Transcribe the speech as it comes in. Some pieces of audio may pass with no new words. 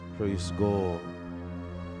Praise God.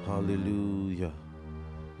 Hallelujah.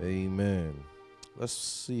 Amen. Let's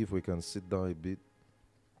see if we can sit down a bit.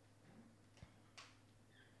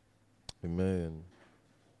 Amen.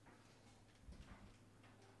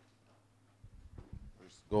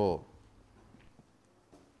 Praise God.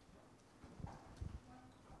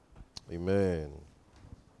 Amen.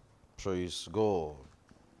 Praise God.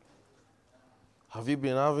 Have you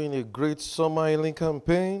been having a great summer healing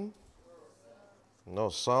campaign? No,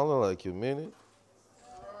 sounding like you mean it.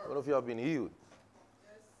 What if you have been healed?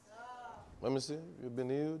 Let me see. You've been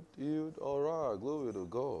healed? Healed? All right. Glory to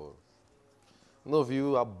God. None of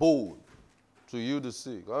you are bold to heal the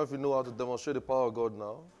sick. I don't know if you know how to demonstrate the power of God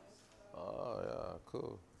now. Yeah,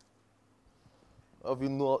 cool. I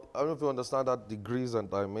don't know if you understand that degrees and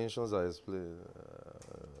dimensions I explained.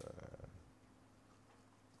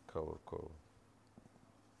 Cool.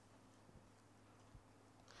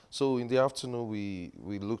 So in the afternoon,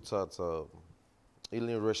 we looked at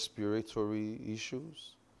healing respiratory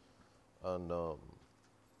issues. And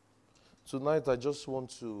tonight I just want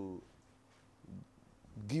to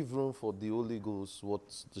give room for the Holy Ghost, what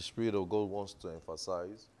the Spirit of God wants to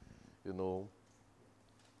emphasize. You know,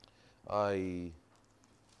 I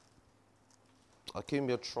came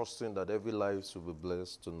here trusting that every life will be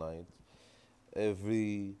blessed tonight.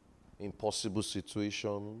 Every impossible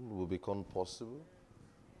situation will become possible.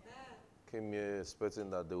 Came here expecting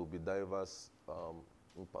that there will be diverse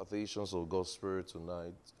impartations of God's Spirit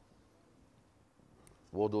tonight.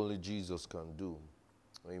 What only Jesus can do.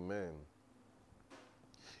 Amen.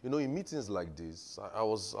 You know, in meetings like this,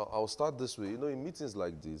 I'll start this way. You know, in meetings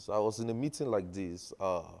like this, I was in a meeting like this.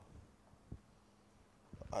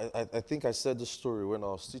 I think I said this story when I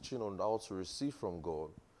was teaching on how to receive from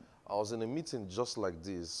God. I was in a meeting just like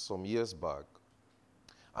this some years back.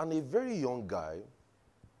 And a very young guy,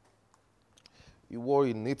 he wore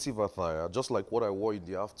a native attire, just like what I wore in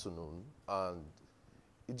the afternoon. And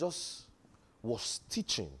he just was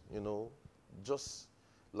teaching, you know, just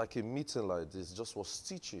like a meeting like this, just was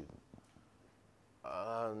teaching.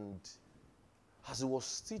 And as he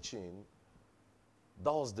was teaching,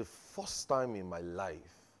 that was the first time in my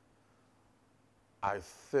life I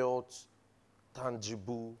felt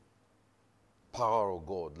tangible power of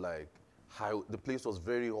God. Like, the place was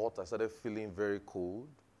very hot. I started feeling very cold.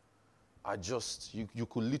 You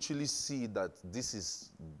could literally see that this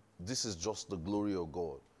is just the glory of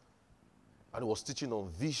God. And he was teaching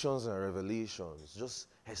on visions and revelations, just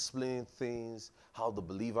explaining things, how the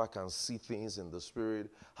believer can see things in the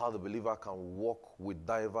Spirit, how the believer can walk with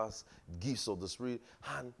diverse gifts of the Spirit.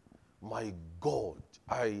 And my God,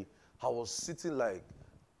 I was sitting like,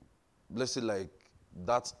 let's say like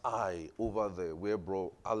that eye over there where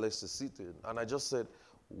bro Alex is sitting. And I just said,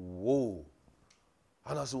 whoa.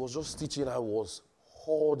 And as he was just teaching, I was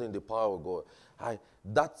holding the power of God.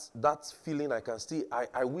 That feeling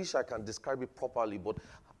I wish I can describe it properly, but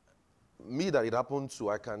me that it happened to,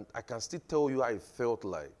 I can still tell you how I felt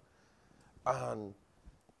like. And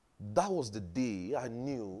that was the day I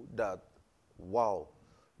knew that, wow,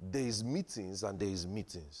 there is meetings and there is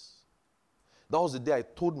meetings. That was the day I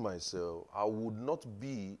told myself I would not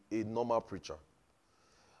be a normal preacher.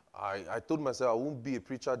 I told myself I won't be a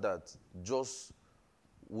preacher that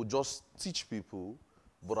would just teach people,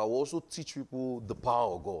 but I will also teach people the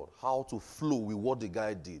power of God, how to flow with what the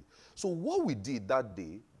guy did. So what we did that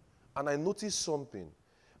day, and I noticed something.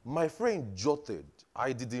 My friend jotted,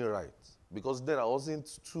 I didn't write, because then I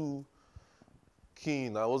wasn't too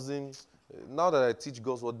keen. Now that I teach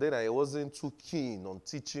gospel, then I wasn't too keen on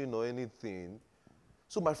teaching or anything.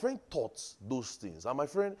 So my friend taught those things.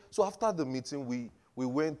 And so after the meeting, we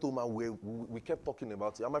went home and we kept talking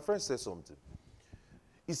about it. And my friend said something.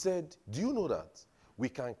 He said, do you know that we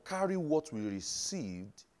can carry what we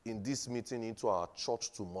received in this meeting into our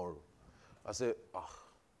church tomorrow? I said,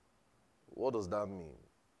 what does that mean?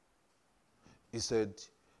 He said,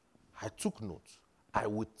 I took note. I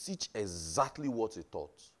would teach exactly what he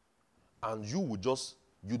taught. And you would just,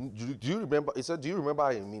 do you remember? He said, do you remember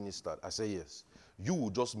how he ministered? I said, yes. You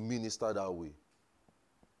would just minister that way.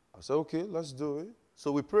 I said, okay, let's do it.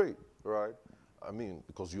 So we prayed, right? I mean,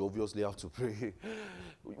 because you obviously have to pray.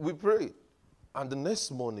 We prayed. And the next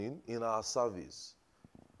morning in our service,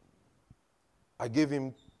 I gave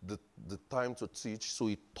him the time to teach. So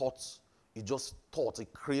he just taught. He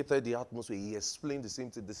created the atmosphere. He explained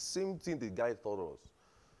the same thing the guy taught us.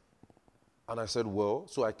 And I said, well,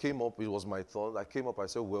 so I came up. It was my thought. I came up. I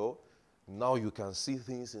said, well, now you can see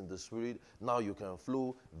things in the Spirit. Now you can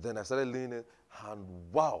flow. Then I started leaning. And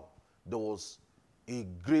wow, there was a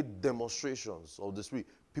great demonstrations of the Spirit.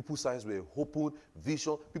 People's eyes were open,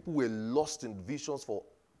 vision. People were lost in visions for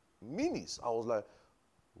Minutes. I was like,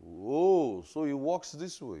 oh, so it works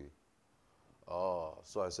this way.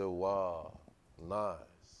 So I said, wow, nice.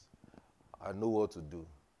 I know what to do.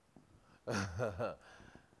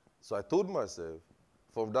 So I told myself,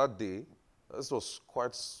 from that day, this was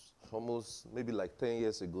almost maybe like 10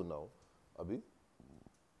 years ago now, Abi?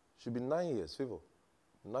 Should be 9 years, Favor.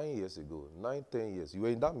 9 years ago, 9, 10 years. You were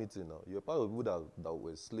in that meeting now. You were part of people that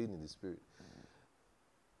were slain in the spirit.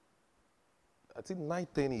 I think 9,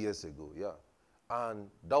 10 years ago, yeah. And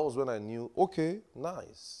that was when I knew, okay,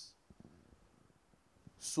 nice.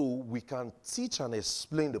 So we can teach and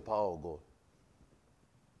explain the power of God.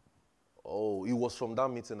 Oh, it was from that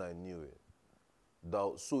meeting I knew it.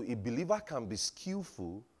 So a believer can be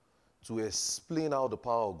skillful to explain how the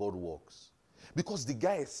power of God works. Because the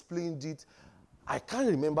guy explained it, I can't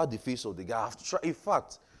remember the face of the guy. I've tried. In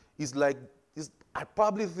fact, I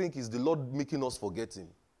probably think it's the Lord making us forget him.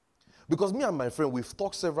 Because me and my friend, we've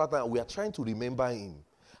talked several times, we are trying to remember him.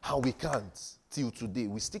 And we can't till today.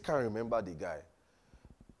 We still can't remember the guy.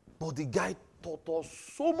 But the guy taught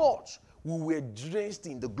us so much. We were drenched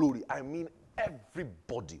in the glory. I mean,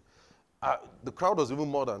 everybody. The crowd was even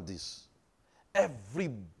more than this.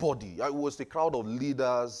 Everybody. It was a crowd of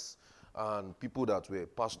leaders and people that were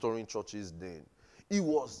pastoring churches then. It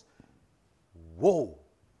was, whoa.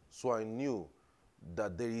 So I knew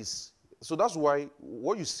that there is. So that's why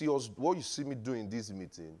what you see me doing this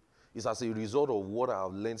meeting is as a result of what I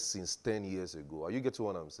have learned since 10 years ago. Are you getting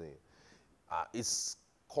what I'm saying? It's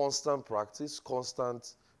constant practice,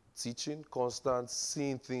 constant teaching, constant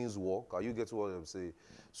seeing things work. Are you getting what I'm saying?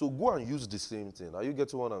 So go and use the same thing. Are you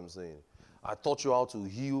getting what I'm saying? I taught you how to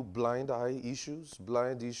heal blind issues,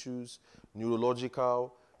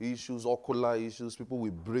 neurological issues, ocular issues, people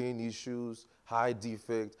with brain issues, high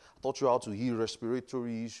defect. I taught you how to heal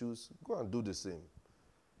respiratory issues. Go and do the same.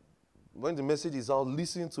 When the message is out,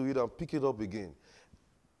 listen to it and pick it up again.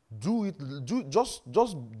 Just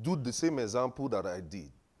do the same example that I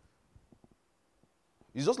did.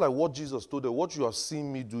 It's just like what Jesus told them. What you have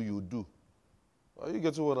seen me do, you do. Are you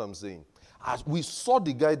getting what I'm saying? As we saw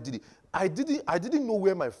the guy did it. I didn't know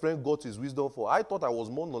where my friend got his wisdom for. I thought I was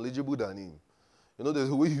more knowledgeable than him. You know, there's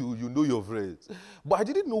a way you know your friends. But I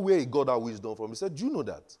didn't know where he got that wisdom from. He said, do you know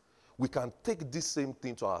that? We can take this same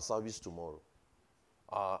thing to our service tomorrow.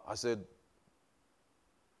 I said,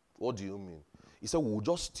 what do you mean? He said, we'll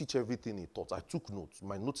just teach everything he taught. I took notes.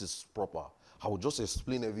 My notes is proper. I will just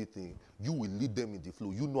explain everything. You will lead them in the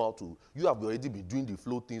flow. You know how to. You have already been doing the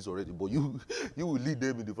flow things already, but you will lead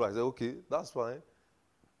them in the flow. I said, okay, that's fine.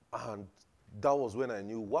 And that was when I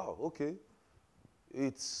knew, wow, okay.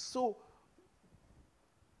 It's so.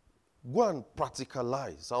 Go and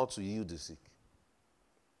practicalize how to heal the sick.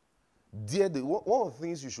 One of the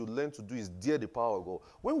things you should learn to do is dare the power of God.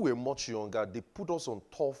 When we were much younger, they put us on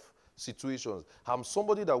tough situations. I'm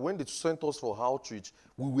somebody that when they sent us for outreach,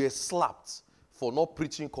 we were slapped for not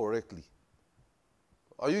preaching correctly.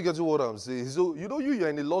 Are you getting what I'm saying? So, you're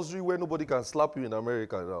in a luxury where nobody can slap you in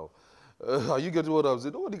America now. Are you getting what I'm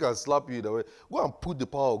saying? Nobody can slap you in a way. Go and put the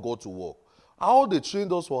power of God to work. How they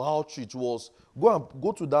trained us for outreach was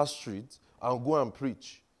go to that street and go and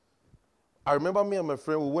preach. I remember me and my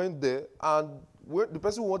friend, we went there, and the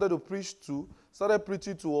person we wanted to preach to started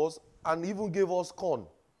preaching to us and even gave us corn.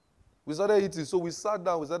 We started eating, so we sat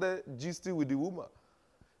down, we started gisting with the woman.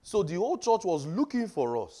 So the whole church was looking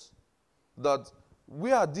for us, that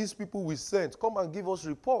where are these people we sent? Come and give us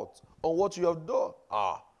report on what you have done.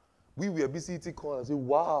 We were busy eating corn and say,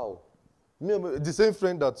 wow. The same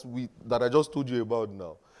friend that I just told you about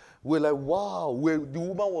now. We're like, wow. The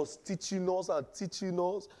woman was teaching us and teaching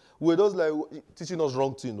us. We're just like teaching us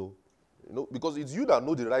wrong thing, because it's you that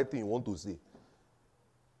know the right thing you want to say.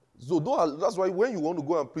 So that's why when you want to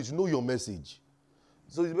go and preach, know your message.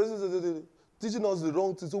 So the person said, teaching us the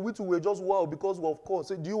wrong thing. So we two were just wow because of course.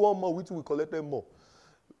 Say, do you want more? We two will collect them more.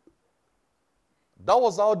 That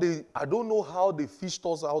was how I don't know how they fished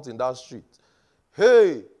us out in that street.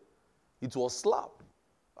 Hey, it was slap.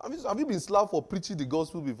 Have you been slapped for preaching the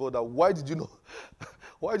gospel before that? Why did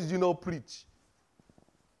you not preach?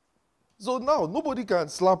 So now, nobody can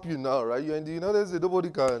slap you now, right? You're in the United States,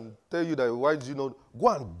 nobody can tell you that, why did you not? Go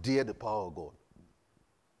and dare the power of God.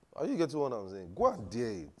 Are you getting what I'm saying? Go and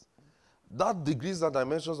dare it. That degrees and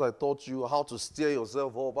dimensions I taught you, how to steer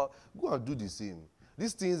yourself up, go and do the same.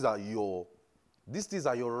 These things are your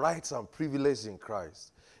rights and privileges in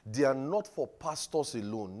Christ. They are not for pastors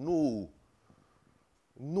alone. No.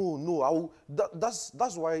 That's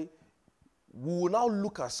why we will now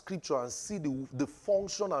look at scripture and see the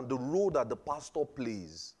function and the role that the pastor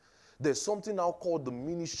plays. There's something now called the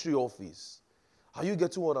ministry office. Are you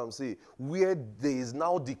getting what I'm saying? Where there is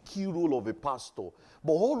now the key role of a pastor.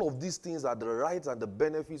 But all of these things are the rights and the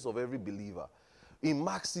benefits of every believer. In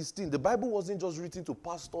Mark 16, the Bible wasn't just written to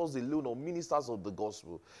pastors alone or ministers of the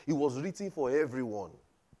gospel. It was written for everyone.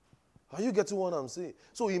 Are you getting what I'm saying?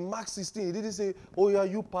 So in Mark 16, he didn't say, oh yeah,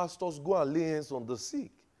 you pastors, go and lay hands on the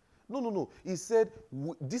sick. No. He said,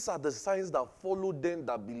 these are the signs that follow them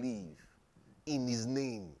that believe in his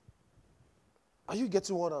name. Are you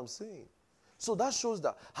getting what I'm saying? So that shows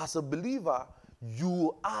that as a believer,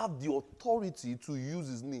 you have the authority to use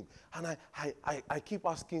his name. And I keep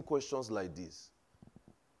asking questions like this.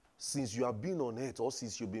 Since you have been on earth or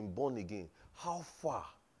since you've been born again, how far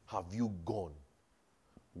have you gone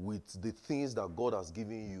with the things that God has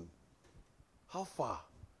given you? How far?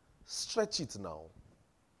 Stretch it now.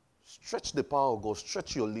 Stretch the power of God.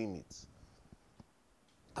 Stretch your limits.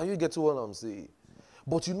 Are you getting what I'm saying?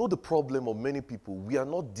 But you know the problem of many people, we are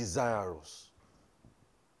not desirous.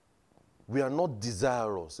 We are not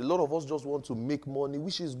desirous. A lot of us just want to make money,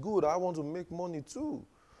 which is good. I want to make money too,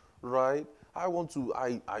 right?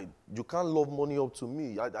 You can't love money up to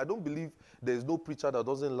me. I don't believe there is no preacher that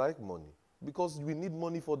doesn't like money because we need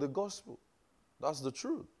money for the gospel. That's the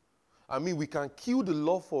truth. I mean, we can kill the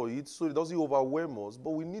love for it so it doesn't overwhelm us, but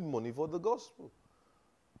we need money for the gospel.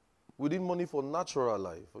 We need money for natural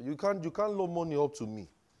life. You can't love money up to me.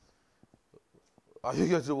 Are you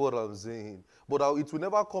getting what I'm saying? But it will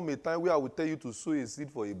never come a time where I will tell you to sow a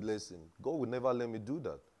seed for a blessing. God will never let me do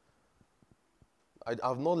that.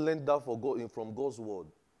 I've not learned that from God's word.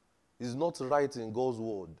 It's not right in God's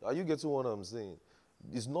word. Are you getting what I'm saying?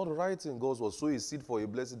 It's not right in God's word. Sow a seed for a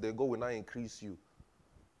blessing, then God will not increase you.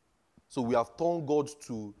 So we have turned God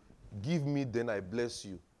to give me, then I bless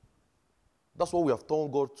you. That's what we have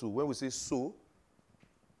turned God to when we say sow.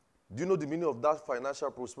 Do you know the meaning of that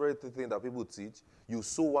financial prosperity thing that people teach? You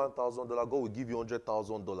sow $1,000, God will give you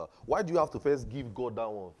 $100,000. Why do you have to first give God that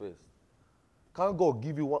one first? Can't God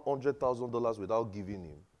give you $100,000 without giving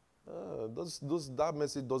him? That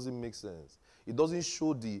message doesn't make sense. It doesn't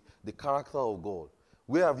show the character of God.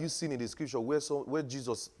 Where have you seen in the scripture where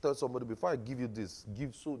Jesus tells somebody, before I give you this,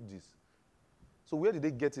 sow this? So where did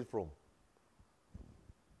they get it from?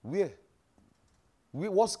 Where?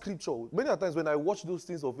 What scripture? Many times when I watch those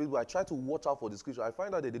things on Facebook, I try to watch out for the scripture. I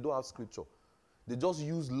find out that they don't have scripture. They just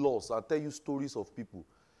use laws and tell you stories of people.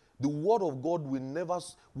 The word of God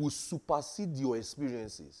will supersede your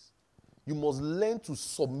experiences. You must learn to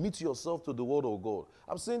submit yourself to the word of God.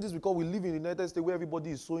 I'm saying this because we live in the United States where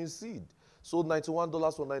everybody is sowing seed. So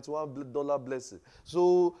 $91 for $91 blessing.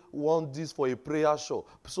 So want this for a prayer show.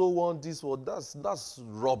 So want this for that's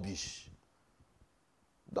rubbish.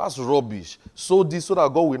 That's rubbish. So this so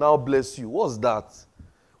that God will now bless you. What's that?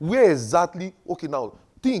 Where exactly? Okay, now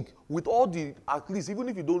think with all the, at least even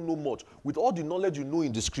if you don't know much, with all the knowledge you know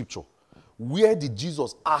in the scripture, where did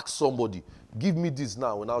Jesus ask somebody, give me this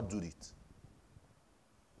now and I'll do it?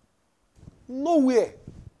 Nowhere.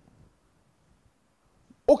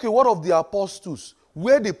 Okay, what of the apostles?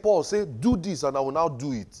 Where did Paul say, do this and I will now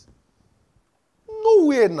do it?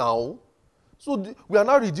 Nowhere now. So we are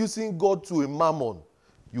now reducing God to a mammon.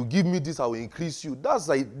 You give me this, I will increase you. That's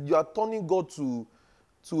like you are turning God to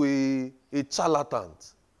a charlatan.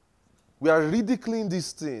 We are ridiculing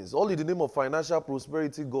these things, all in the name of financial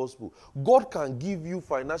prosperity gospel. God can give you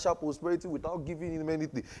financial prosperity without giving him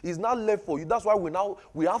anything. It's not left for you. That's why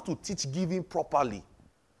we have to teach giving properly.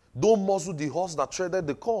 Don't muzzle the horse that treaded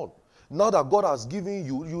the corn. Now that God has given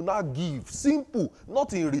you, you now give. Simple,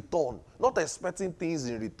 not in return. Not expecting things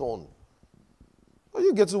in return. Are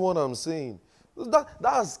you getting what I'm saying?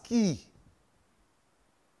 That's key.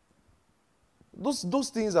 Those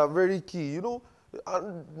things are very key. You know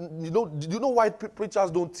why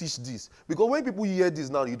preachers don't teach this? Because when people hear this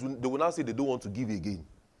now, they will now say they don't want to give again.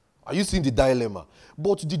 Are you seeing the dilemma?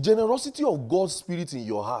 But the generosity of God's Spirit in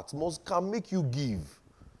your heart can make you give.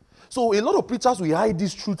 So a lot of preachers will hide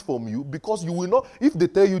this truth from you because you will not, if they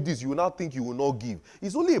tell you this, you will not think you will not give.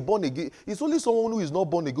 It's only it's only someone who is not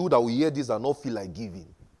born again that will hear this and not feel like giving.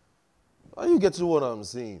 Are you getting what I'm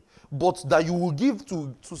saying? But that you will give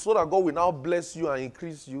to so that God will now bless you and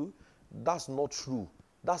increase you, that's not true.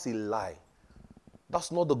 That's a lie. That's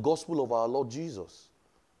not the gospel of our Lord Jesus.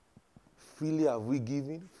 Freely have we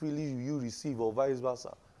given, freely you receive, or vice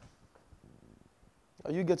versa.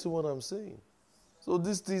 Are you getting what I'm saying? So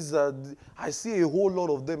these things, I see a whole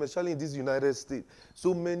lot of them, especially in this United States.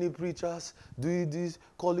 So many preachers doing this,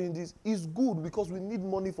 calling this. It's good because we need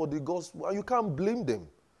money for the gospel, and you can't blame them.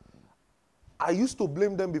 I used to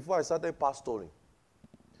blame them before I started pastoring.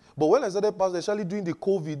 But when I started pastoring, especially during the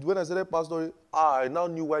COVID, when I started pastoring, I now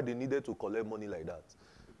knew why they needed to collect money like that.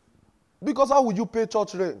 Because how would you pay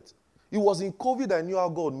church rent? It was in COVID I knew how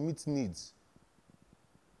God meets needs.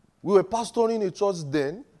 We were pastoring a church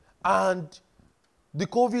then, and the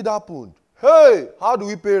COVID happened. Hey, how do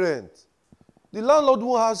we pay rent? The landlord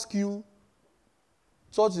won't ask you,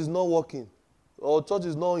 church is not working, or church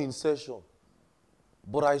is not in session.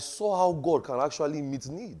 But I saw how God can actually meet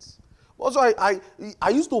needs. Also, I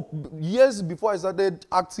used to, years before I started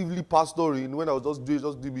actively pastoring, when I was just doing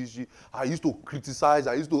DBC, I used to criticize,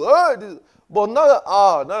 I used to, this. But now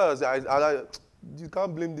you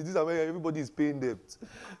can't blame this. Everybody is paying debt.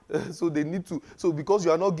 So they need to, so because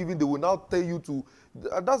you are not giving, they will now tell you to,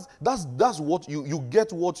 that's what you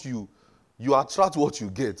get what you attract what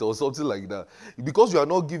you get, or something like that. Because you are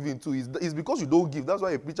not giving to, it's because you don't give. That's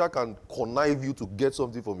why a preacher can connive you to get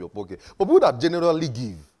something from your pocket. But people that generally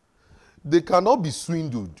give, they cannot be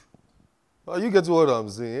swindled. You get what I'm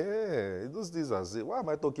saying? Yeah, those things I say. Why am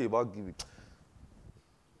I talking about giving?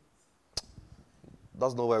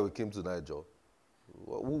 That's not why we came tonight, Joe.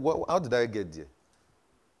 How did I get there?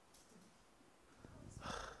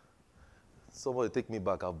 Somebody take me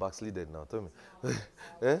back. I've backslided now. Tell me.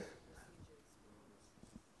 Eh?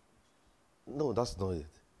 No, that's not it.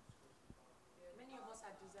 Many of us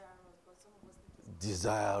are desirous, but some of us think it's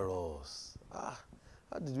Desirous.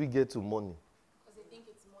 How did we get to money? because they think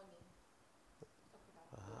it's money.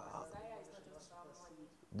 Desire is not just about money.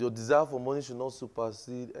 Your desire for money should not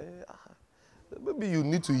supersede. Maybe you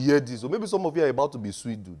need to hear this, or maybe some of you are about to be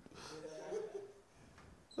swindled.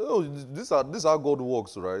 No, this is how God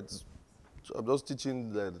works, right? So I'm just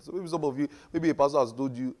teaching that. So maybe some of you, maybe a pastor has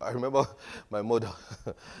told you. I remember my mother.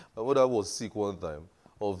 My mother was sick one time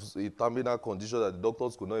of a terminal condition that the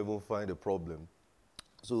doctors could not even find a problem.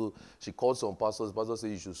 So she called some pastors. The pastor said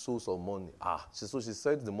you should sow some money. So she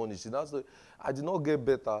sent the money. She now said, I did not get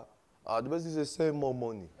better. The person said, send more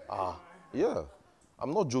money. Yeah.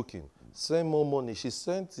 I'm not joking. Send more money. She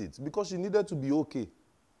sent it because she needed to be okay.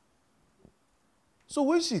 So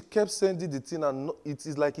when she kept sending the thing, and it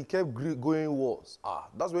is like it kept going worse.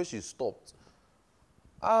 That's where she stopped.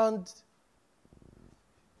 And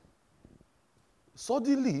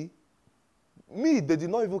suddenly, they did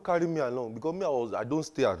not even carry me along because I don't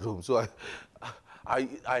stay at home. So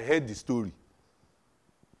I heard the story.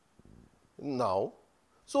 Now,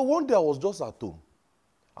 so one day I was just at home.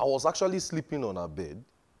 I was actually sleeping on her bed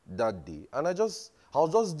that day, and I was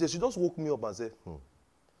just there. She just woke me up and said, You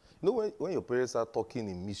know when your parents are talking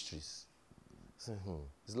in mysteries, say,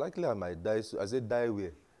 it's likely I might die. So I said, die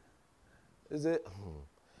where? He said,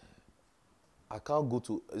 I can't go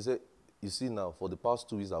to, he said, you see now, for the past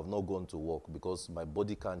 2 weeks, I've not gone to work because my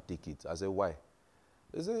body can't take it. I said, why?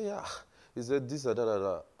 He said, yeah. He said, this,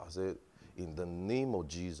 that. I said, in the name of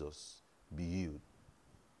Jesus, be healed.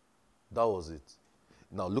 That was it.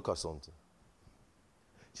 Now look at something.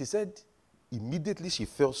 She said, immediately she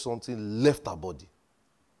felt something left her body.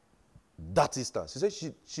 That instant. She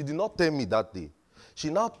said she did not tell me that day. She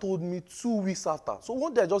now told me 2 weeks after. So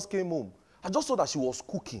one day I just came home. I just saw that she was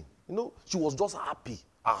cooking. She was just happy.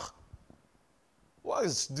 Why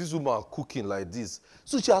is this woman cooking like this?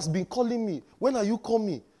 So she has been calling me. When are you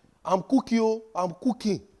coming? I'm cooking, I'm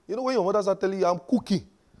cooking. You know when your mothers are telling you, I'm cooking.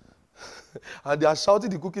 And they are shouting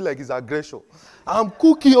the cooking like it's aggression. I'm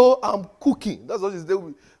cooking, I'm cooking. That's what she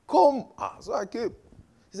said. Come. So I came.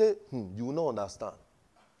 He said, you will not understand.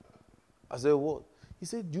 I said, what? He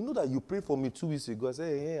said, do you know that you prayed for me 2 weeks ago? I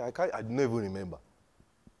said, yeah, I don't even remember.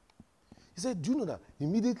 He said, do you know that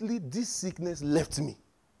immediately this sickness left me?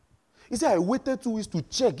 He said, I waited 2 weeks to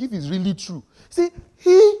check if it's really true. He said,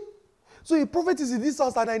 so a prophet is in this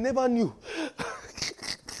house and I never knew.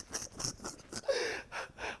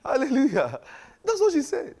 Hallelujah. That's what she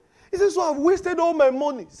said. He said, so I've wasted all my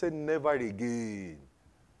money. He said, never again.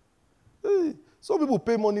 Hey, some people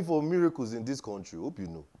pay money for miracles in this country. Hope you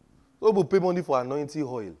know. Some people pay money for anointing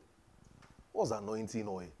oil. What's anointing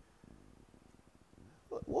oil?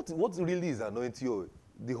 What really is anointing oil?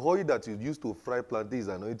 The oil that you use to fry plantain is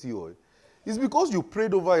anointing oil. It's because you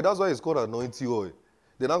prayed over it. That's why it's called anointing oil.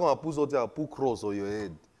 They're not going to put something and put cross on your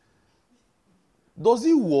head. Does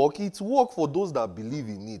it work? It works for those that believe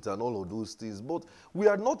in it and all of those things. But we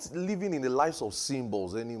are not living in the lives of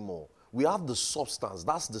symbols anymore. We have the substance.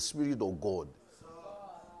 That's the Spirit of God.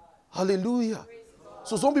 Hallelujah.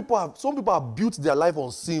 So some people have built their life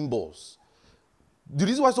on symbols. The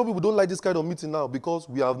reason why some people don't like this kind of meeting now, because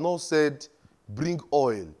we have not said, bring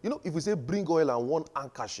oil. If we say bring oil and one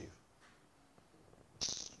handkerchief,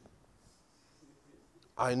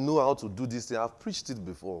 I know how to do this thing. I've preached it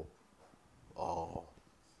before.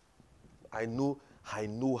 I know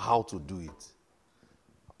how to do it.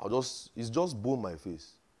 It's just bone my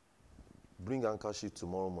face. Bring handkerchief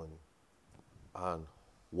tomorrow morning. and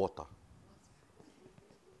water.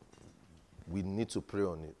 We need to pray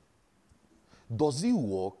on it. Does it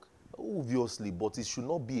work? Obviously, but it should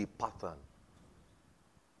not be a pattern.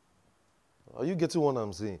 Are you getting what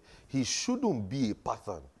I'm saying? He shouldn't be a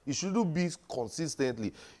pattern. It shouldn't be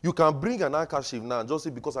consistently. You can bring an handkerchief now and just say,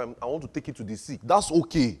 because I want to take it to the sick. That's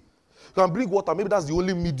okay. You can bring water. Maybe that's the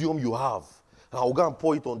only medium you have. And I'll go and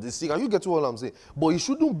pour it on the sick. Are you getting what I'm saying? But it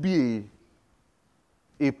shouldn't be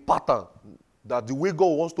a pattern that the way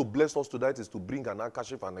God wants to bless us tonight is to bring an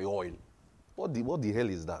handkerchief and the oil. What the hell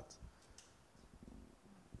is that?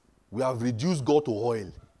 We have reduced God to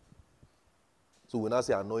oil. So when I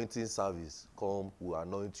say anointing service, come, we'll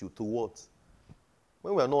anoint you. To what?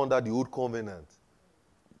 When we are not under the old covenant.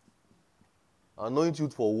 Anoint you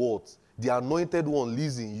for what? The anointed one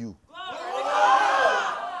lives in you.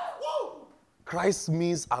 Christ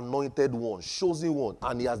means anointed one, chosen one,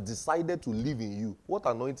 and he has decided to live in you. What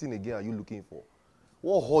anointing again are you looking for?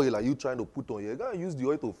 What oil are you trying to put on here? You're going to use the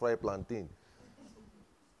oil to fry plantain.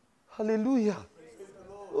 Hallelujah.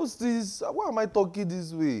 What's this? Why am I talking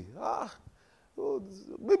this way?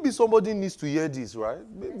 Maybe somebody needs to hear this, right?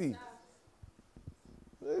 Maybe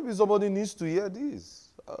somebody needs to hear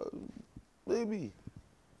this. Maybe.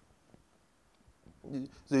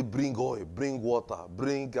 Say, bring oil, bring water,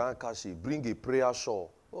 bring handkerchief, bring a prayer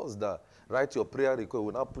shawl. What's that? Write your prayer request.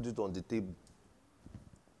 We'll not put it on the table.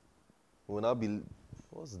 We'll not be.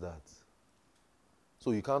 What's that?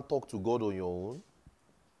 So you can't talk to God on your own?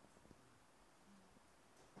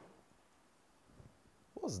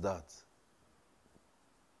 What's that?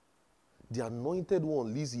 The anointed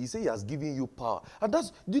one lives. He said he has given you power. And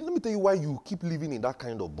let me tell you why you keep living in that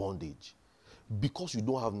kind of bondage. Because you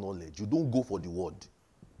don't have knowledge. You don't go for the word.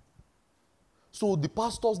 So the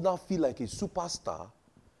pastors now feel like a superstar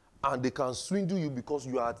and they can swindle you because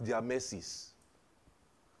you are at their mercies.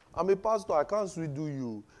 I'm a pastor, I can't swindle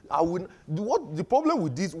you. The problem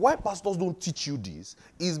with this, why pastors don't teach you this,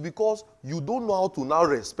 is because you don't know how to now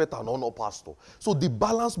respect and honor pastor. So the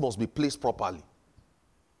balance must be placed properly.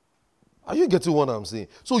 Are you getting what I'm saying?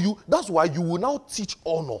 So that's why you will now teach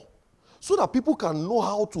honor. So that people can know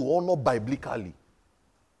how to honor biblically.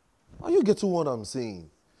 Are you getting what I'm saying?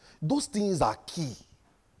 Those things are key.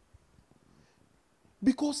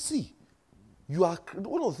 Because see,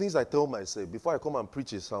 one of the things I tell myself before I come and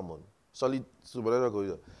preach a sermon,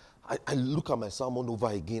 I look at my sermon over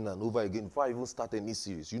again and over again before I even start any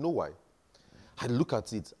series. You know why? I look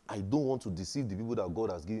at it, I don't want to deceive the people that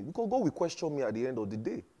God has given. Because God will question me at the end of the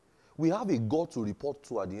day. We have a God to report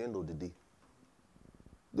to at the end of the day.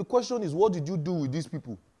 The question is, what did you do with these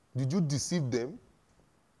people? Did you deceive them?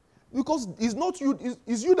 Because it's not you,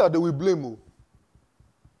 it's you that they will blame.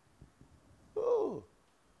 Oh.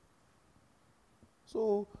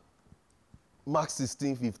 So, Mark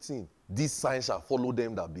 16:15. These signs shall follow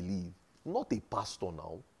them that believe. Not a pastor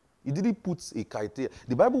now. He didn't put a criteria.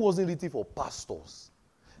 The Bible wasn't written for pastors.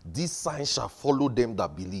 These signs shall follow them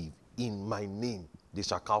that believe. In my name, they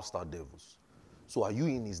shall cast out devils. So are you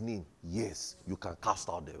in his name? Yes, you can cast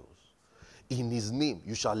out devils. In his name,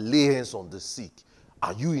 you shall lay hands on the sick.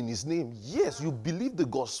 Are you in his name? Yes, you believe the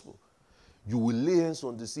gospel. You will lay hands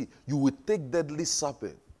on the sick. You will take deadly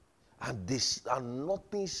serpent. And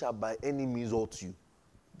nothing shall by any means hurt you.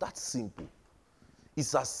 That's simple.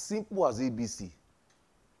 It's as simple as ABC.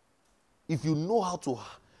 If you know how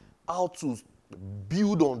to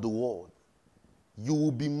build on the word, you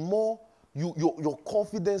will be more, your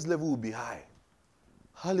confidence level will be high.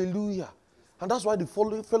 Hallelujah. And that's why the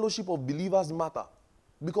fellowship of believers matter.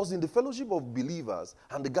 Because in the fellowship of believers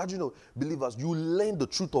and the gathering of believers, you learn the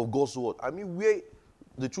truth of God's word. I mean, where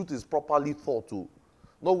the truth is properly thought to.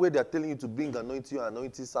 Not where they're telling you to bring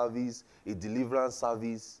anointing service, a deliverance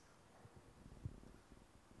service.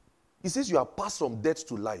 It says you are passed from death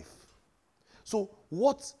to life. So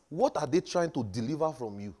what are they trying to deliver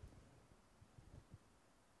from you?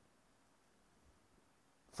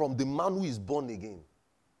 From the man who is born again.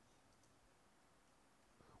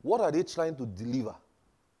 What are they trying to deliver?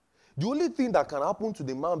 The only thing that can happen to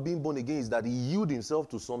the man being born again is that he yield himself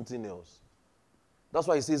to something else. That's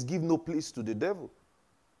why he says, give no place to the devil.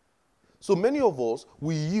 So many of us,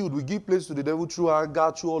 we yield, we give place to the devil through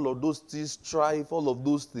anger, through all of those things, strife, all of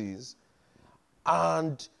those things.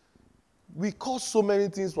 And we cause so many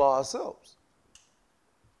things for ourselves.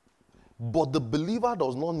 But the believer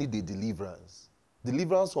does not need a deliverance.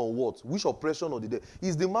 Deliverance from what? Which oppression of the devil?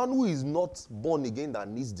 It's the man who is not born again that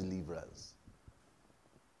needs deliverance.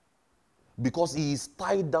 Because he is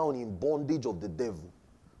tied down in bondage of the devil.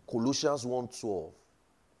 Colossians 1:12.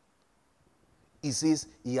 He says,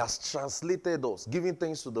 he has translated us, giving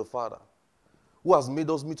thanks to the Father, who has made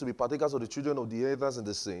us meet to be partakers of the children of the inheritance and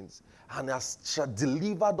the saints, and has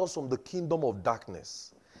delivered us from the kingdom of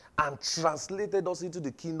darkness and translated us into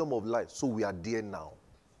the kingdom of light. So we are there now.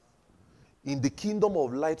 In the kingdom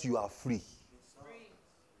of light, you are free.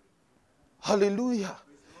 Hallelujah.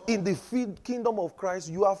 In the kingdom of Christ,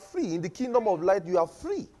 you are free. In the kingdom of light, you are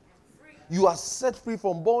free. You are set free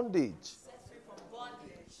from bondage.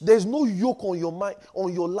 There's no yoke on your mind,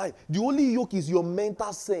 on your life. The only yoke is your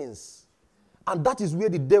mental sense. And that is where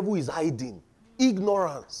the devil is hiding.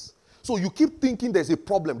 Ignorance. So you keep thinking there's a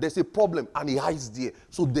problem, and he hides there.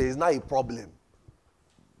 So there is not a problem.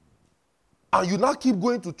 And you now keep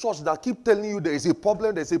going to church that keep telling you there is a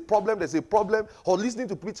problem, or listening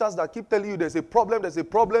to preachers that keep telling you there's a problem,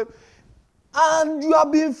 and you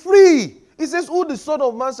are being free. It says, who the Son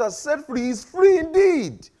of Man shall set free is free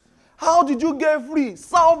indeed. How did you get free?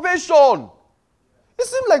 Salvation. It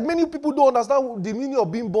seems like many people don't understand the meaning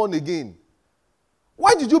of being born again.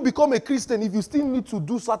 Why did you become a Christian if you still need to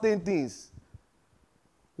do certain things?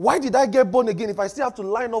 Why did I get born again if I still have to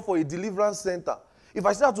line up for a deliverance center? If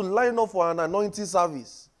I still have to line up for an anointing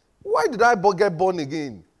service? Why did I get born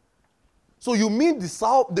again? So you mean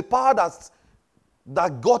the power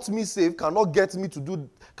that got me saved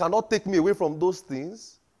cannot take me away from those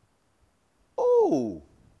things? Oh.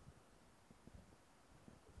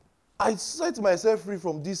 I set myself free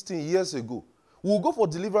from this thing years ago. We'll go for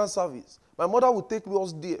deliverance service. My mother will take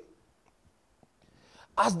us there.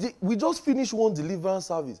 We just finished one deliverance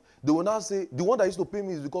service. They will now say, the one that used to pay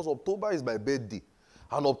me is because October is my birthday.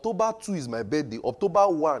 And October 2 is my birthday. October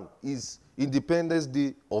 1 is Independence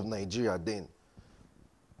Day of Nigeria then.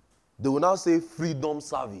 They will now say freedom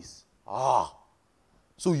service.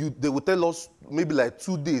 So they will tell us maybe like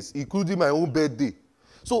 2 days, including my own birthday.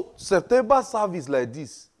 So September service like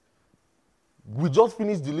this, we just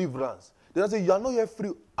finished deliverance. They say, you are not yet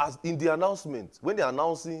free, as in the announcement. When they're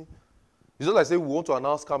announcing, it's just like say we want to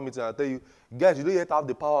announce camp meeting, I tell you, guys, you don't yet have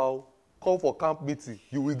the power. Call for camp meeting.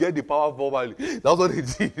 You will get the power verbally. That's what they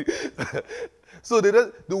did. So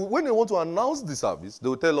when they want to announce the service, they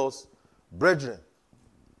will tell us, brethren,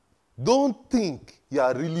 don't think you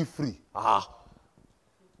are really free.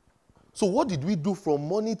 So what did we do from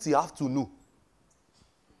morning till afternoon?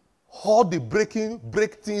 All the break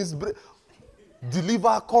things,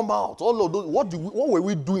 deliver, come out. All of those. What were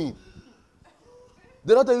we doing?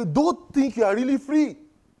 Then I tell you, don't think you are really free.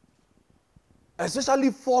 Especially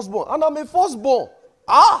firstborn. And I'm a firstborn.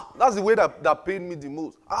 That's the way that pained me the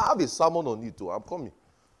most. I have a sermon on it too. I'm coming.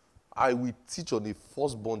 I will teach on a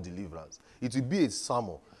firstborn deliverance. It will be a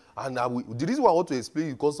sermon. And the reason why I want to explain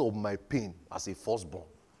it because of my pain as a firstborn.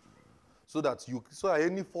 So that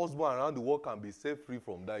any firstborn around the world can be set free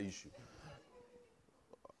from that issue.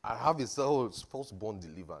 I have a firstborn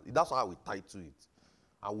deliverance. That's how I will title it.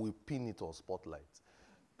 I will pin it on Spotlight.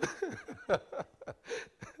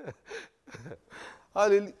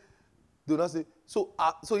 Hallelujah. Do not say, so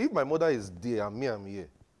if my mother is there and I'm here,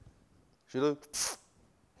 she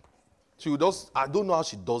will just, I don't know how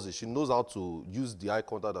she does it. She knows how to use the eye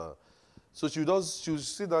contact. So she'll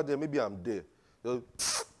sit down there, maybe I'm there.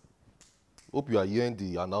 Hope you are hearing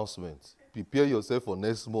the announcement. Prepare yourself for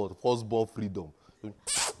next month, firstborn freedom.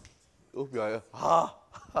 Hope you are here.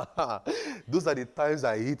 Those are the times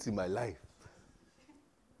I hate in my life.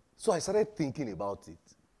 So I started thinking about it.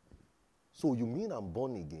 So you mean I'm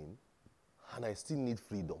born again and I still need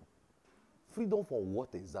freedom? Freedom from what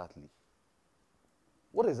exactly?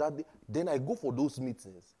 What exactly? Then I go for those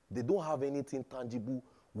meetings. They don't have anything tangible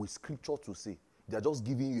with scripture to say. They're just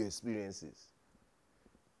giving you experiences.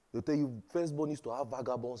 They'll tell you firstborn is to have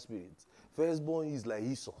vagabond spirits. Firstborn is like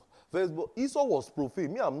Esau. Esau was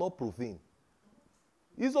profane. Me, I'm not profane.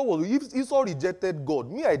 Esau rejected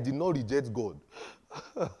God. Me, I did not reject God.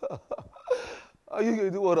 Are you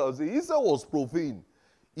getting what I'm saying? Esau was profane.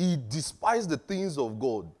 He despised the things of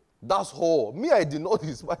God. That's all. Me, I did not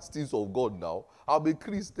despise things of God now. I'm a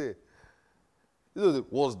Christian.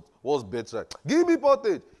 What's better? Give me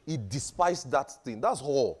pottage. He despised that thing. That's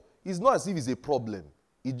all. It's not as if it's a problem.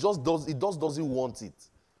 It just doesn't want it.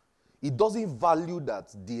 He doesn't value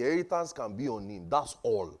that the inheritance can be on him. That's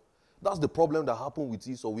all. That's the problem that happened with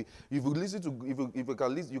Esau. If you can listen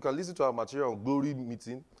to our material on Glory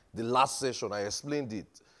Meeting, the last session, I explained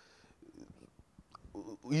it.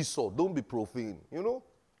 Esau, don't be profane.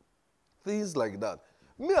 Things like that.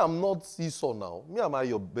 Me, I'm not Esau now. Me, I'm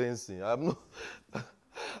Ayo Benson. I'm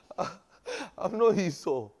not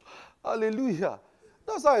Esau. Hallelujah.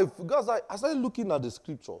 That's how I started looking at the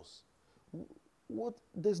scriptures.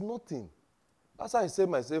 There's nothing. That's how I set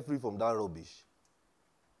myself free from that rubbish.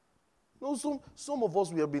 Some of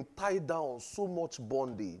us, we have been tied down so much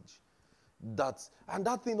bondage. And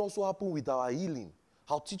that thing also happened with our healing.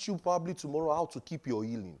 I'll teach you probably tomorrow how to keep your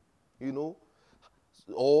healing, you know.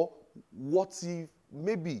 Or what if,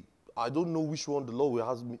 maybe, I don't know which one the Lord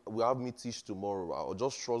will have me teach tomorrow. I'll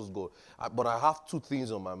just trust God. But I have two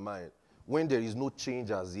things on my mind. When there is no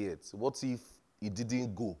change as yet, what if it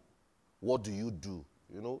didn't go? What do you do?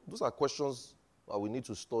 You know, those are questions that we need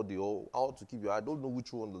to study, or how to keep your. I don't know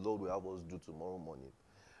which one the Lord will have us do tomorrow morning.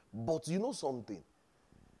 But you know something?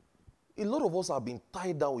 A lot of us have been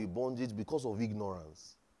tied down with bondage because of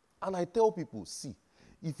ignorance. And I tell people, see,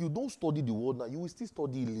 if you don't study the word now, you will still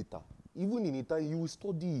study it later. Even in time, you will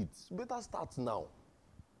study it. Better start now.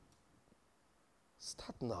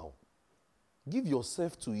 Start now. Give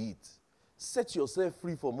yourself to it. Set yourself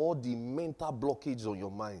free from all the mental blockage on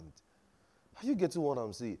your mind. Are you getting what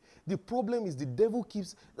I'm saying? The problem is the devil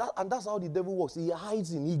keeps, and that's how the devil works. He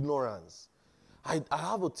hides in ignorance. I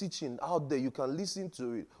have a teaching out there. You can listen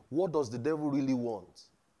to it. What does the devil really want?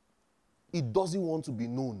 He doesn't want to be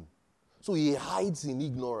known. So he hides in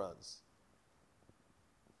ignorance.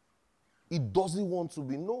 He doesn't want to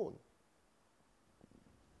be known.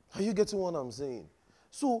 Are you getting what I'm saying?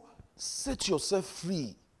 So set yourself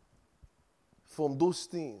free from those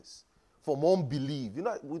things, from unbelief. You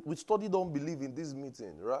know, we studied unbelief in this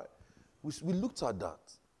meeting, right? We looked at that.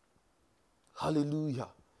 Hallelujah.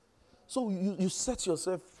 So you set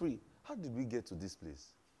yourself free. How did we get to this place?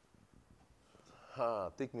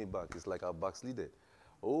 Take me back. It's like I backslided.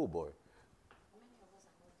 Oh boy.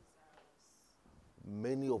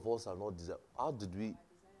 Many of us are not desirous. How did we?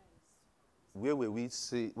 Where were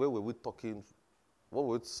we talking? What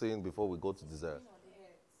were we saying before we got to desire?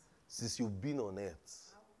 Since you've been on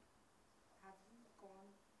earth.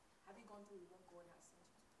 Have you gone through what God has sent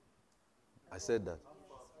you to do? I said that.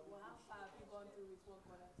 Well, how far have you gone through with what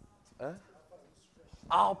God has?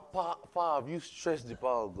 How far have you stretched the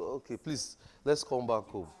power of God? Okay, please, let's come back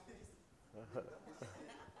home.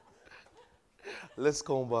 Let's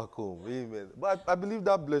come back home. Amen. But I believe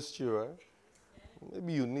that blessed you, right?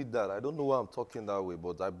 Maybe you need that. I don't know why I'm talking that way,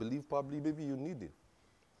 but I believe probably maybe you need it.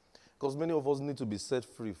 Because many of us need to be set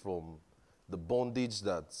free from the bondage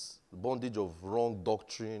of wrong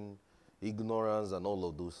doctrine, ignorance, and all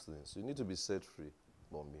of those things. You need to be set free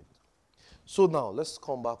from it. So now, let's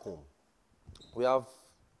come back home. We have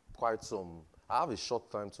I have a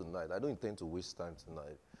short time tonight. I don't intend to waste time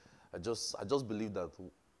tonight. I just believe that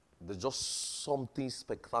there's just something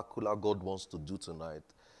spectacular God wants to do tonight.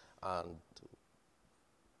 And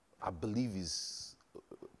I believe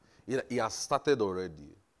he has started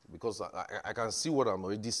already. Because I can see what I'm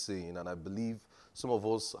already saying, and I believe some of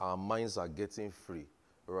us, our minds are getting free,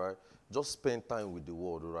 right? Just spend time with the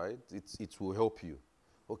word, right? It will help you.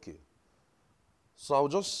 Okay. So I'll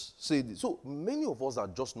just say this. So many of us are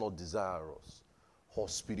just not desirous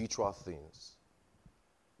of spiritual things.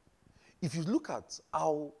 If you look at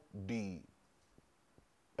how the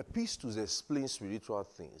epistles explain spiritual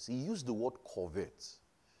things, he used the word covet,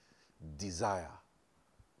 desire.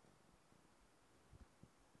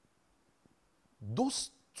 Those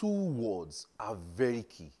two words are very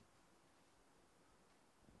key.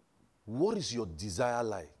 What is your desire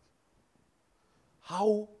like?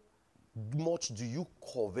 How much do you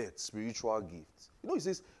covet spiritual gifts? You know, it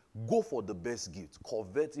says, go for the best gift.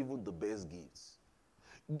 Covet even the best gifts.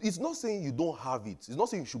 It's not saying you don't have it. It's not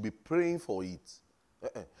saying you should be praying for it.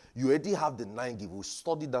 You already have the 9 gifts. We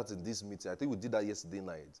studied that in this meeting. I think we did that yesterday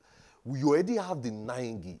night. You already have the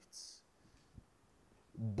 9 gifts.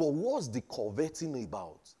 But what's the coveting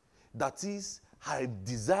about? That is, I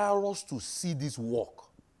desire us to see this work.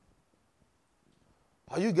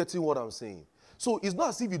 Are you getting what I'm saying? So it's not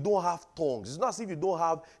as if you don't have tongues. It's not as if you don't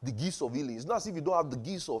have the gifts of healing. It's not as if you don't have the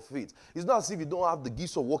gifts of faith. It's not as if you don't have the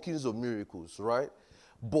gifts of workings of miracles, right?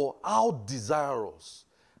 But how desirous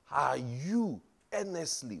are you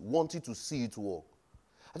earnestly wanting to see it work?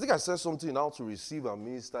 I think I said something how to receive and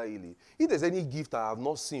minister healing. If there's any gift I have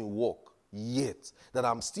not seen work yet, that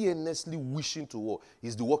I'm still earnestly wishing to work,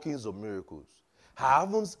 is the workings of miracles. I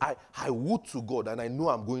would to God, and I know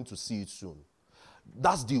I'm going to see it soon.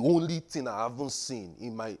 That's the only thing I haven't seen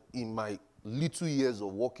in my little years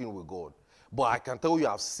of working with God. But I can tell you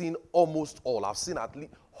I've seen almost all. I've seen at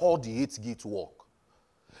least all the 8 gifts work.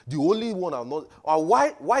 The only one I'm not...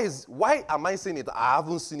 Why am I saying it? I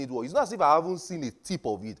haven't seen it work. It's not as if I haven't seen a tip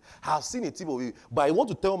of it. I have seen a tip of it. But I want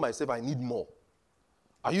to tell myself I need more.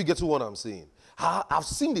 Are you getting what I'm saying? I've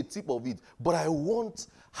seen the tip of it. But I want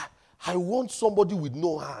somebody with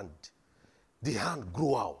no hand. The hand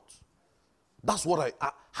grow out. That's what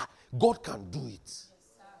God can do it.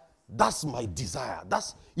 That's my desire.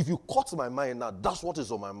 That's, if you cut my mind now, that's what is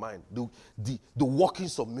on my mind. The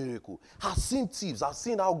workings of miracle. I've seen thieves. I've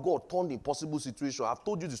seen how God turned impossible situation. I've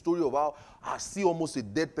told you the story of how I see almost a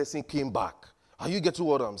dead person came back. Are you getting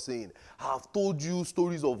what I'm saying? I've told you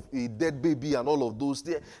stories of a dead baby and all of those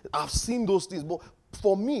things. I've seen those things. But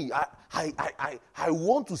for me, I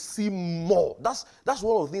want to see more. That's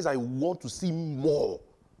one of the things I want to see more.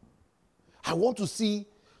 I want to see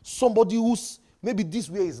somebody who's, maybe this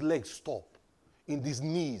way his legs stop, in his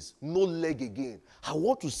knees, no leg again. I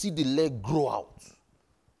want to see the leg grow out.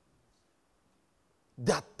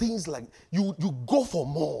 There are things like, you go for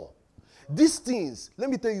more. These things, let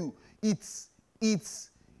me tell you, it's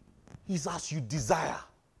as you desire.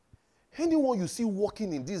 Anyone you see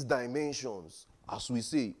walking in these dimensions, as we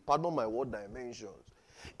say, pardon my word, dimensions,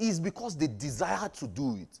 is because they desire to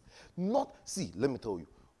do it. Not, see, let me tell you,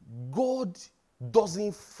 God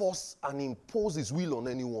doesn't force and impose his will on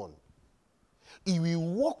anyone. He will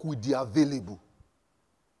work with the available.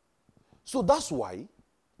 So that's why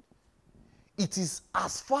it is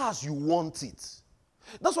as far as you want it.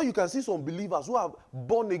 That's why you can see some believers who have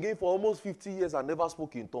born again for almost 50 years and never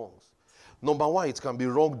spoke in tongues. Number one, it can be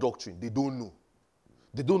wrong doctrine. They don't know.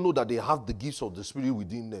 They don't know that they have the gifts of the Spirit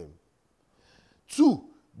within them. Two,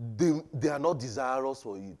 they are not desirous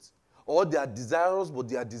for it. Or they are desirous, but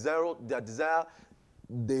their desire,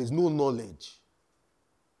 there is no knowledge.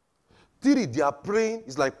 Three, they are praying.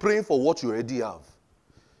 It's like praying for what you already have.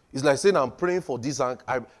 It's like saying, I'm praying for this,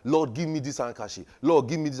 Lord, give me this handkerchief. Lord,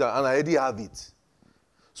 give me this, and I already have it.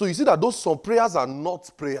 So you see that some prayers are not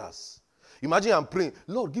prayers. Imagine I'm praying,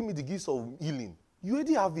 Lord, give me the gifts of healing. You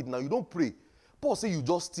already have it now. You don't pray. Paul says you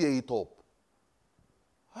just stir it up.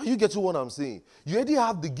 Are you getting what I'm saying? You already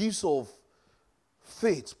have the gifts of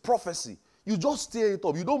faith, prophecy. You just stir it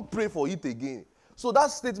up. You don't pray for it again. So that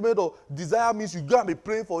statement of desire means you got to be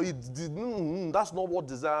praying for it. That's not what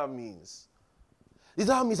desire means.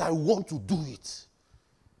 Desire means I want to do it.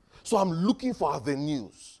 So I'm looking for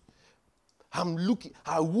avenues.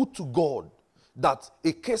 I would to God that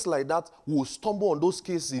a case like that will stumble on those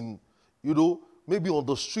cases in, maybe on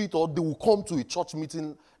the street, or they will come to a church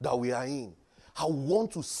meeting that we are in. I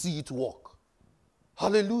want to see it work.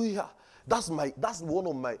 Hallelujah. That's one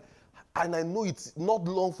of my, and I know it's not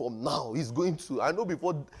long from now. It's going to, I know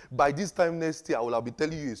by this time next year, I will be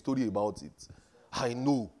telling you a story about it. I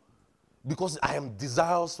know. Because I am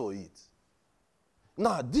desirous for it.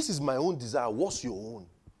 Now, this is my own desire. What's your own?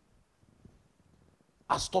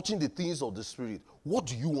 As touching the things of the Spirit, what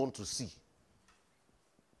do you want to see?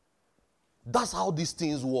 That's how these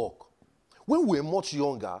things work. When we were much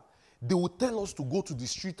younger, they would tell us to go to the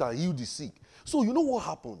street and heal the sick. So you know what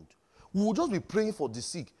happened? We would just be praying for the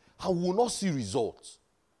sick and we will not see results.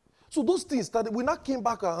 So those things started, we now came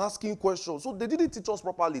back and asking questions. So they didn't teach us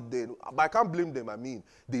properly then. But I can't blame them. I mean,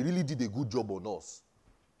 they really did a good job on us.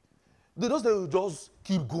 They just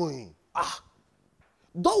keep going.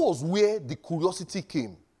 That was where the curiosity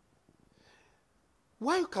came.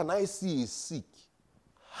 Why can I see a sick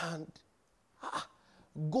and,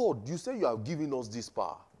 God, you say you have given us this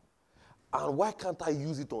power. And why can't I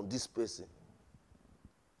use it on this person?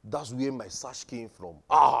 That's where my search came from.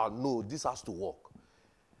 No, this has to work.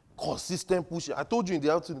 Consistent pushing. I told you in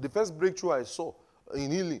the afternoon, the first breakthrough I saw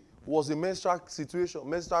in healing was a menstrual situation.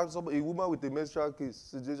 A woman with a menstrual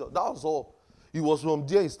situation. That was all. It was from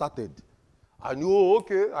there it started. I knew,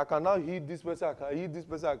 okay, I can now heal this person, I can heal this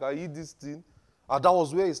person, I can heal this thing. And that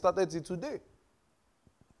was where it started till today.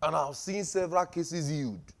 And I've seen several cases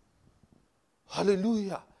healed.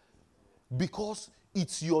 Hallelujah. Because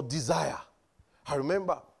it's your desire. I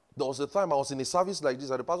remember there was a time I was in a service like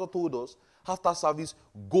this, and the pastor told us, after service,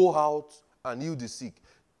 go out and heal the sick.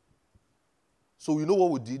 So you know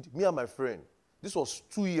what we did? Me and my friend, this was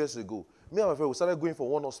 2 years ago. Me and my friend, we started going from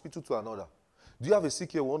one hospital to another. Do you have a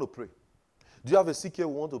sick here? We want to pray. Do you have a sick here?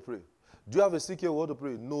 We want to pray. Do you have a sick here? We want to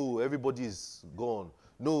pray. No, everybody is gone.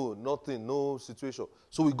 No, nothing, no situation.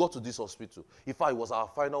 So we got to this hospital. In fact, it was our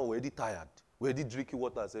final, we were already tired. We were already drinking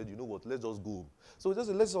water. I said, you know what, let's just go home. So we just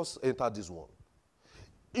said, let's just enter this one.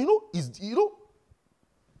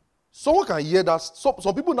 Someone can hear that.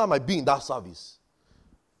 Some people now might be in that service.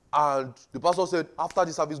 And the pastor said, after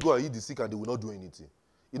the service, go and eat the sick and they will not do anything.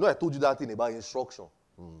 I told you that thing about instruction.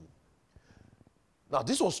 Now,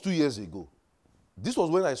 this was 2 years ago. This was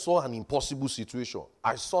when I saw an impossible situation.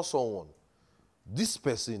 I saw someone. This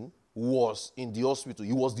person was in the hospital.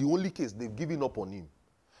 He was the only case. They've given up on him.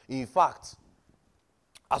 In fact,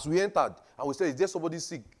 as we entered, and we said, is there somebody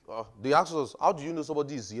sick? They asked us, how do you know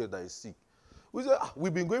somebody is here that is sick? We said,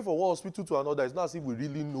 we've been going from one hospital to another. It's not as if we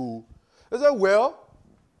really know. They said, well,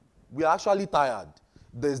 we are actually tired.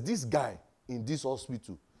 there's this guy in this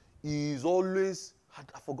hospital. He is always,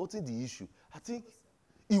 I've forgotten the issue. I think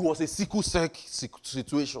it was a sickle cell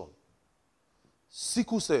situation.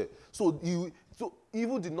 Sickle cell. So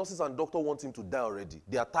even the nurses and doctor want him to die already.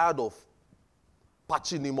 They are tired of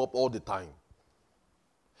patching him up all the time.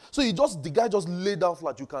 So the guy just lay down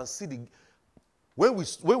flat. You can see when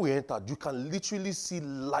we entered, you can literally see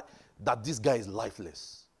that this guy is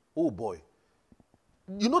lifeless. Oh boy.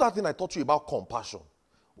 You know that thing I taught you about compassion?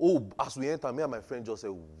 Oh, as we enter, me and my friend just said,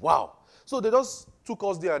 wow. So they just took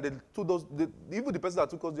us there, and they told us, even the person that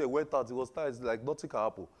took us there went out. It was tired, it's like nothing can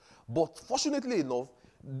happen. But fortunately enough,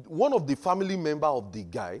 one of the family member of the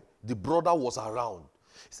guy, the brother, was around.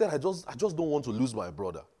 He said, I just don't want to lose my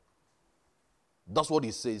brother. That's what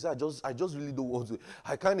he says. I just really don't want to.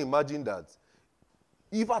 I can't imagine that.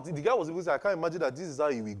 In fact, the guy was even saying, I can't imagine that this is how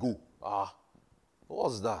he will go. What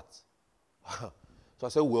was that? So I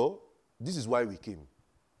said, well, this is why we came.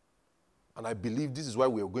 And I believe this is why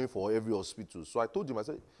we are going for every hospital. So I told him, I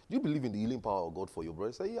said, do you believe in the healing power of God for your brother?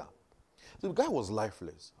 He said, yeah. So the guy was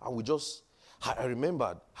lifeless. And I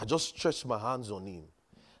remembered, I just stretched my hands on him.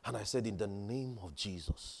 And I said, in the name of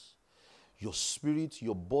Jesus, your spirit,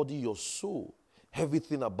 your body, your soul,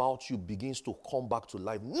 everything about you begins to come back to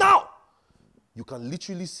life. Now! You can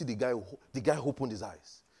literally see the guy opened his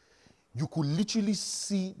eyes. You could literally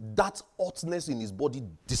see that hotness in his body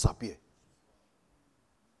disappear.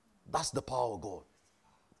 That's the power of God.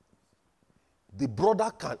 The brother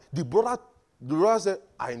said,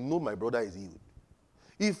 I know my brother is healed.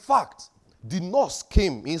 In fact, the nurse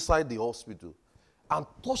came inside the hospital and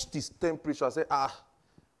touched his temperature and said,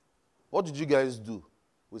 what did you guys do?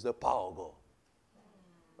 We said, power of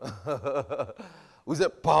God. We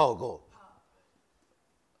said, power of God.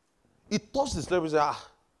 He touched his temperature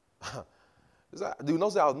and said, they will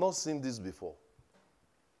not say, I have not seen this before.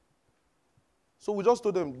 So we just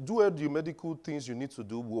told them, do all the medical things you need to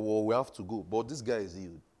do, we have to go. But this guy is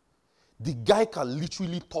healed. The guy can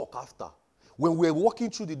literally talk after. When we were walking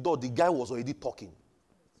through the door, the guy was already talking.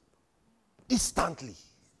 Instantly.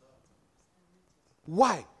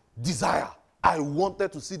 Why? Desire. I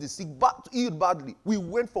wanted to see the sick healed badly. We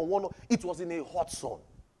went from it was in a hot sun.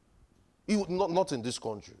 Not in this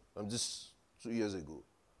country. This 2 years ago.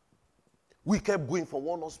 We kept going from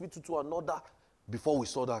one hospital to another before we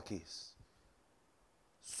saw that case.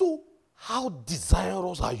 So, how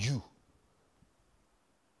desirous are you?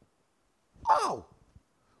 How?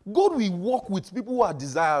 God will work with people who are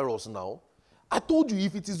desirous now. I told you,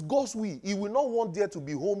 if it is God's will, He will not want there to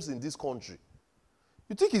be homes in this country.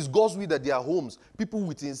 You think it's God's will that there are homes, people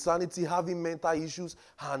with insanity, having mental issues,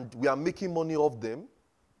 and we are making money off them?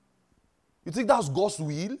 You think that's God's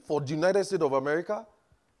will for the United States of America?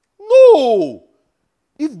 No!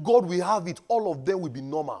 If God will have it, all of them will be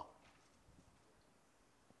normal.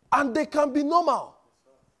 And they can be normal.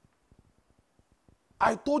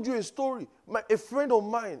 I told you a story. A friend of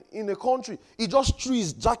mine in a country, he just threw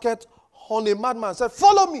his jacket on a madman and said,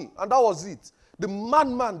 follow me. And that was it. The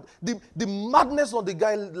madman, the madness of the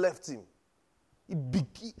guy left him.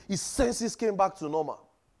 His senses came back to normal.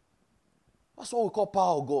 That's what we call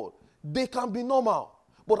power of God. They can be normal.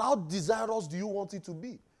 But how desirous do you want it to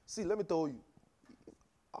be? See, let me tell you.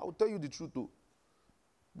 I will tell you the truth too.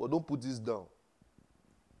 But don't put this down.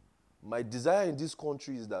 My desire in this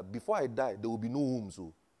country is that before I die, there will be no homes.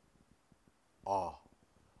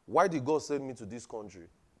 Why did God send me to this country?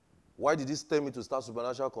 Why did He tell me to start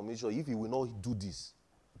Supernatural Commission if He will not do this?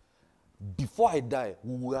 Before I die,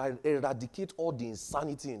 we will eradicate all the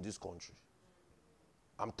insanity in this country.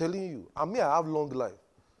 I'm telling you. I have long life.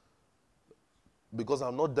 Because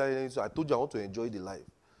I'm not dying anytime soon. I told you I want to enjoy the life.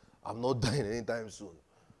 I'm not dying anytime soon.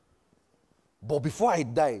 But before I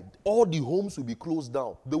died, all the homes will be closed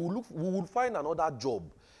down. We will find another job.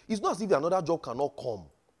 It's not as if another job cannot come.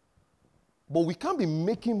 But we can't be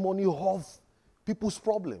making money off people's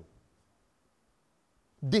problem.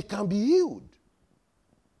 They can be healed.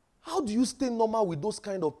 How do you stay normal with those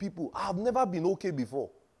kind of people? I have never been okay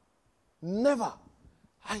before. Never.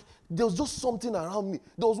 There was just something around me.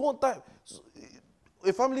 There was one time,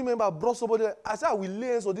 a family member brought somebody. I said, I will lay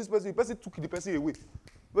hands on this person. The person took the person away.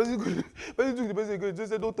 The person took the person away. They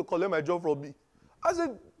said, don't collect my job from me. I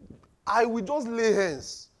said, I will just lay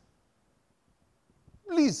hands.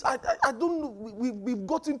 Please, I don't know. We've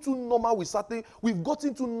gotten too normal with we've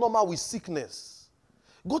gotten too normal with sickness.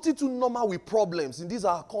 Gotten too normal with problems in this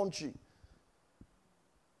our country.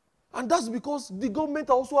 And that's because the government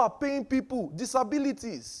also are paying people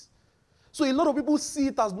disabilities. So a lot of people see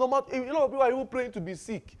it as normal. A lot of people are even praying to be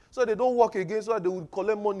sick so they don't work again, so that they will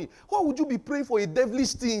collect money. Why would you be praying for a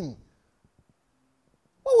devilish thing?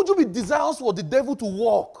 Why would you be desirous for the devil to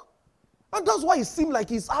walk? And that's why it seems like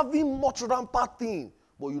he's having much rampant thing.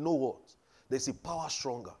 But you know what? There's a power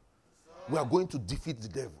stronger. We are going to defeat the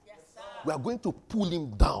devil. We are going to pull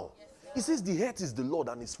him down. He says the earth is the Lord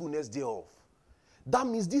and his fullness thereof. That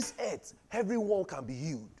means this earth, everyone can be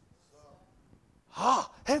healed.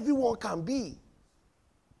 Everyone can be.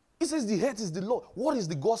 He says the earth is the Lord. What is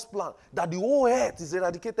the God's plan? That the whole earth is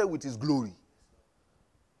eradicated with his glory.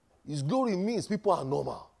 His glory means people are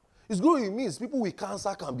normal. His glory means people with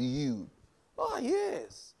cancer can be healed.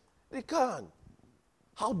 Yes, they can.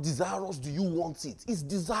 How desirous do you want it? It's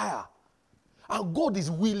desire. And God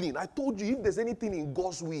is willing. I told you, if there's anything in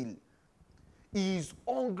God's will, he is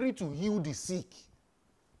hungry to heal the sick.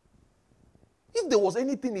 If there was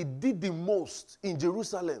anything he did the most in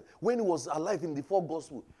Jerusalem when he was alive in the four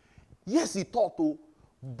Gospels, yes, he taught,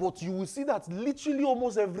 but you will see that literally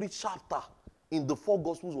almost every chapter in the four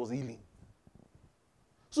Gospels was healing.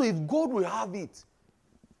 So if God will have it,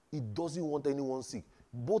 he doesn't want anyone sick.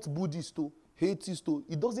 Both Buddhists, atheists,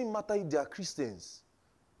 it doesn't matter if they are Christians.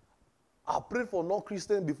 I prayed for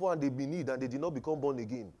non-Christians before and they've been healed and they did not become born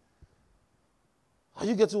again. Are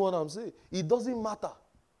you getting what I'm saying? It doesn't matter.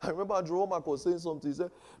 I remember Jerome Mark was saying something. He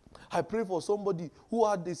said, I prayed for somebody who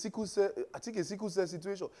had a sickle cell, I think a sickle cell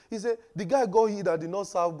situation. He said, the guy got healed and did not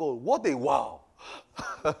serve God. What a wow.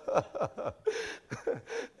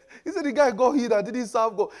 He said, the guy got healed and didn't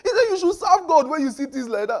serve God. He said, you should serve God when you see things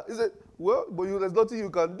like that. He said, well, but there's nothing you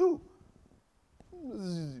can do.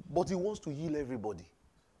 But he wants to heal everybody.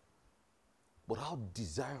 But how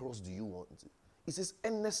desirous do you want it? He says,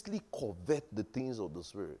 earnestly covet the things of the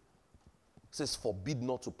Spirit. He says, forbid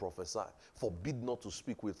not to prophesy. Forbid not to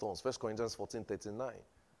speak with tongues. 1 Corinthians 14:39.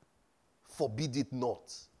 Forbid it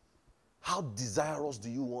not. How desirous do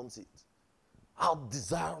you want it? How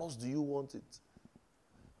desirous do you want it?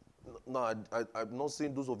 No, I'm not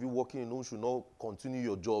saying those of you working in home should not continue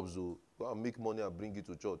your jobs. Go and make money and bring it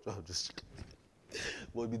to church. I'm just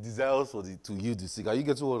but be desirous to heal the sick. Are you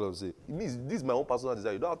getting what I'm saying? It means this is my own personal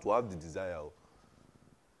desire. You don't have to have the desire.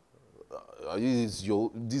 This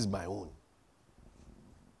is my own.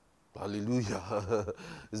 Hallelujah.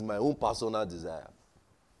 It's my own personal desire.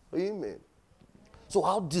 Amen. So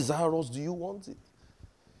how desirous do you want it?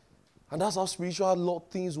 And that's how spiritual law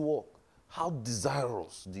things work. How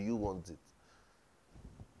desirous do you want it?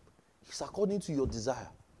 It's according to your desire.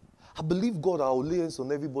 I believe God will lay hands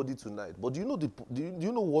on everybody tonight. But do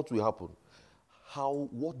you know what will happen?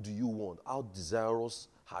 What do you want? How desirous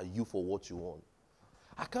are you for what you want?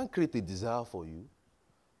 I can't create a desire for you.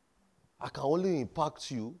 I can only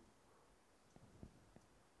impact you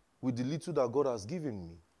with the little that God has given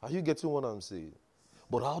me. Are you getting what I'm saying?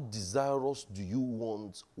 But how desirous do you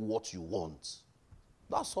want what you want?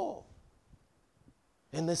 That's all.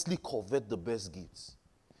 Earnestly covet the best gifts.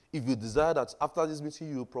 If you desire that after this meeting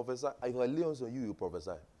you will prophesy, if I lay hands on you, you will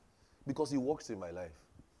prophesy. Because he works in my life.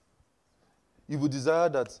 If you desire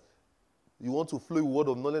that you want to flow with word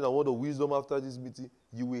of knowledge and word of wisdom after this meeting,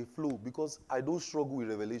 you will flow. Because I don't struggle with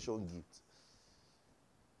revelation gift.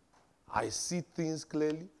 I see things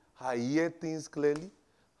clearly. I hear things clearly.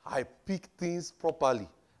 I pick things properly.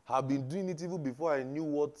 I've been doing it even before I knew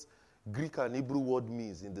what Greek and Hebrew word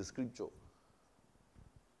means in the scripture.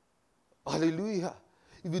 Hallelujah.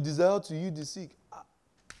 If you desire to heal the sick,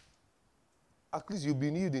 at least you've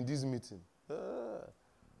been healed in this meeting.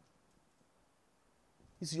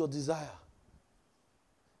 It's your desire.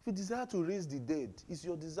 If you desire to raise the dead, it's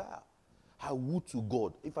your desire. I would to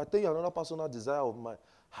God. If I tell you another personal desire of mine,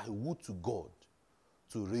 I would to God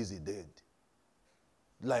to raise the dead.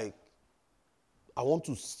 Like,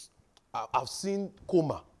 I've seen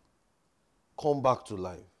coma come back to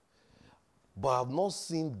life. But I've not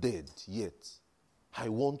seen dead yet. I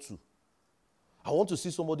want to. I want to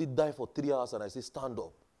see somebody die for 3 hours and I say, stand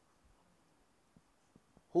up.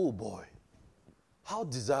 Oh boy. How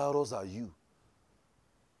desirous are you?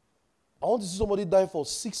 I want to see somebody die for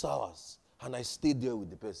 6 hours and I stay there with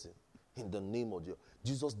the person. In the name of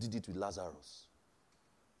Jesus did it with Lazarus.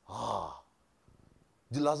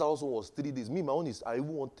 The Lazarus one was 3 days. Me, my own is, I even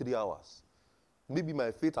want 3 hours. Maybe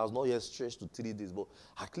my faith has not yet stretched to 3 days, but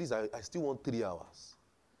at least I still want 3 hours.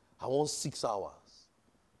 I want 6 hours.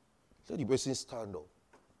 Let the person stand up.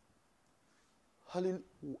 Hallelujah.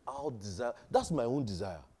 That's my own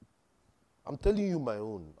desire. I'm telling you my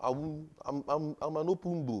own. I'm an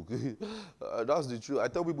open book. That's the truth. I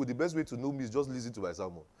tell people the best way to know me is just listen to my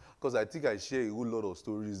sermon. Because I think I share a whole lot of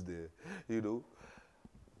stories there. You know.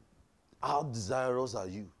 How desirous are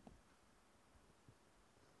you?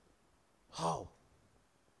 How?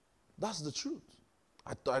 That's the truth.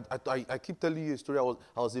 I keep telling you a story.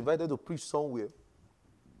 I was invited to preach somewhere.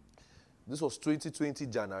 This was 2020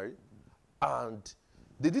 January. And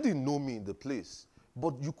they didn't know me in the place.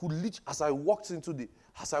 But you could as I walked into the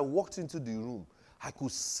room, I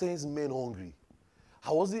could sense men hungry.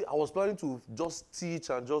 I was planning to just teach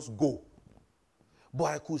and just go. But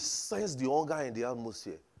I could sense the hunger in the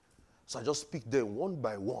atmosphere. So I just picked them one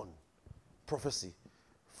by one. Prophecy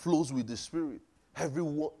flows with the Spirit.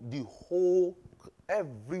 Everybody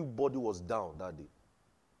was down that day.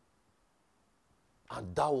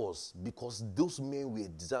 And that was because those men were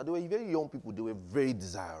desirous. They were very young people. They were very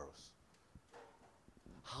desirous.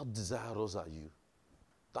 How desirous are you?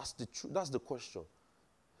 That's the truth. That's the question.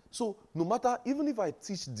 So no matter, even if I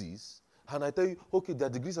teach this, and I tell you, okay, there are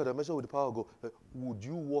degrees of dimension with the power of God, would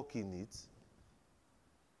you walk in it?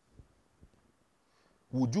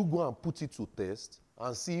 Would you go and put it to test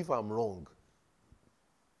and see if I'm wrong?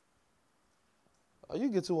 Are you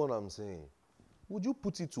getting what I'm saying? Would you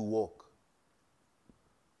put it to work?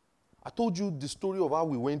 I told you the story of how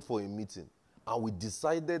we went for a meeting, and we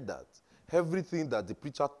decided that everything that the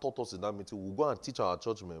preacher taught us in that meeting, we'll go and teach our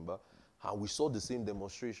church member, and we saw the same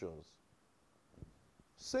demonstrations.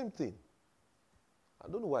 Same thing. I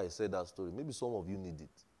don't know why I said that story. Maybe some of you need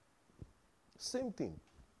it. Same thing.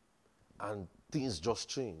 And things just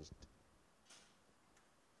changed.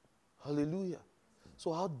 Hallelujah.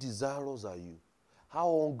 So how desirous are you?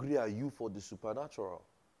 How hungry are you for the supernatural?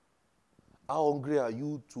 How hungry are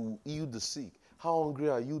you to heal the sick? How hungry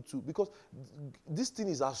are you to... Because this thing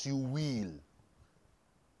is as you will.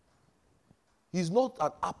 It's not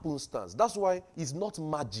an happenstance. That's why it's not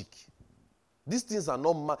magic. These things are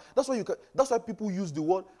not that's why people use the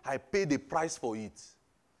word, I paid a price for it.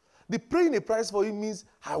 The paying a price for it means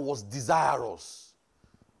I was desirous.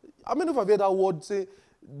 How many of you have heard that word say,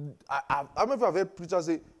 how many of you have heard preachers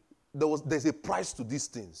say, there's a price to these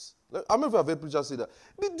things? How many of you have heard preachers say that?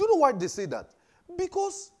 Do you know why they say that?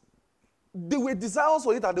 Because they were desirous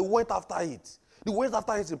for it and they went after it. They went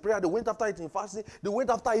after it in prayer, they went after it in fasting, they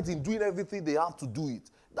went after it in doing everything they have to do it.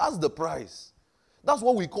 That's the price. That's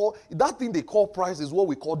what we call, that thing they call price is what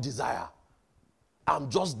we call desire.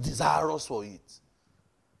 I'm just desirous for it.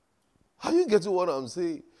 Are you getting what I'm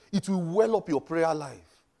saying? It will well up your prayer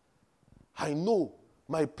life. I know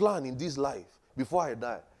my plan in this life, before I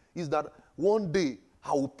die, is that one day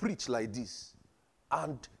I will preach like this.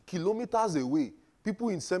 And kilometers away, people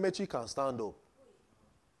in cemetery can stand up.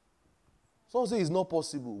 Someone say it's not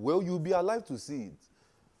possible. Well, you'll be alive to see it.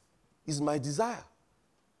 It's my desire.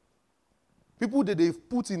 People that they've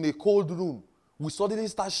put in a cold room will suddenly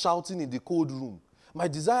start shouting in the cold room. My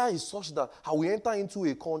desire is such that I will enter into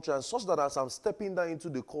a country, and such that as I'm stepping down into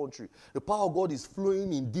the country, the power of God is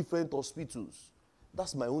flowing in different hospitals.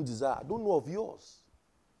 That's my own desire. I don't know of yours.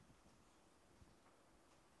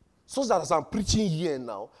 Such that as I'm preaching here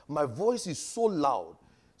now, my voice is so loud,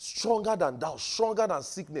 stronger than doubt, stronger than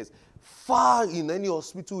sickness, far in any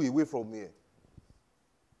hospital away from here.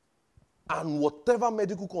 And whatever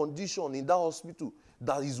medical condition in that hospital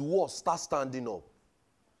that is worse starts standing up.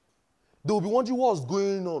 They will be wondering what's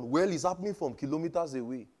going on. Well, it's happening from kilometers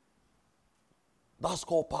away. That's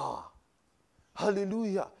called power.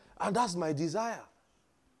 Hallelujah. And that's my desire.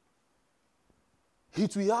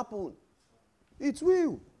 It will happen. It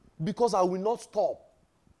will. Because I will not stop.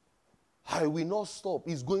 I will not stop.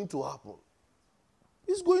 It's going to happen.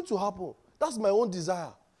 It's going to happen. That's my own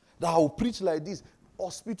desire. That I will preach like this.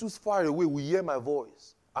 Hospitals far away will hear my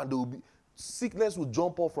voice. And sickness will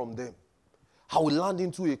jump off from them. I will land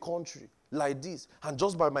into a country like this. And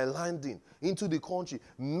just by my landing into the country,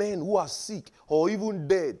 men who are sick or even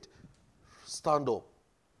dead stand up.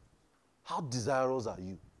 How desirous are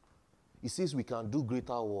you? He says we can do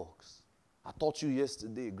greater works. I taught you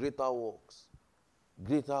yesterday, greater works.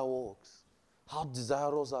 Greater works. How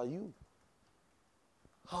desirous are you?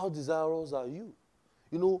 How desirous are you?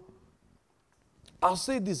 You know, I'll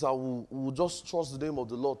say this, I will just trust the name of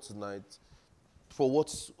the Lord tonight for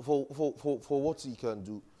what he can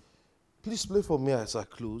do. Please play for me as I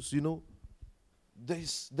close. You know,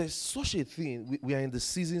 there's such a thing. We are in the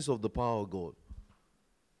seasons of the power of God.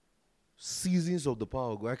 Seasons of the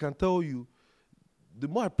power of God. I can tell you, the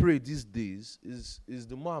more I pray these days, is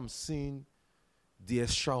the more I'm seeing the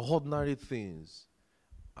extraordinary things.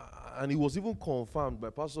 And it was even confirmed. My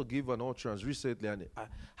pastor gave an utterance recently, and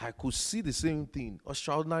I could see the same thing.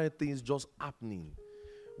 Extraordinary things just happening.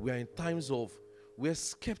 We are in times of where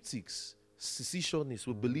skeptics, cessationists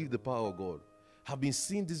will believe the power of God. Have been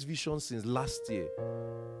seeing this vision since last year,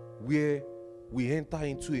 where we enter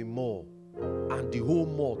into a mall, and the whole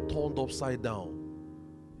mall turned upside down,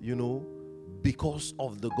 you know, because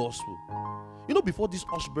of the gospel. You know, before this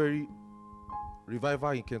Ashbury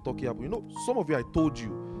revival in Kentucky happened, you know, some of you, I told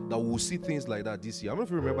you that we'll see things like that this year. I don't know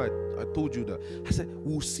if you remember, I told you that. I said,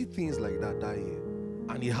 we'll see things like that year.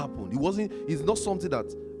 And it happened. It's not something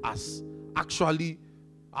that has actually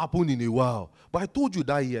happened in a while. But I told you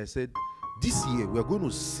that year, I said, this year we're going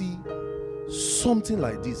to see something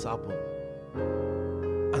like this happen.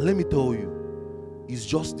 And let me tell you, it's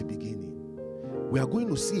just the beginning. We are going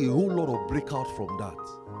to see a whole lot of breakout from that.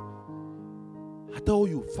 I tell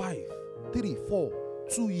you, 5, 3, 4,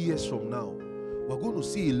 2 years from now, we're going to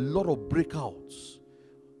see a lot of breakouts.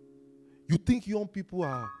 You think young people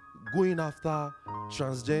are going after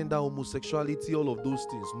transgender, homosexuality, all of those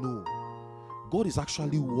things? No. God is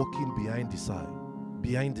actually working behind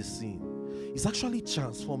the scene. He's actually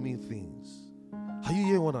transforming things. Are you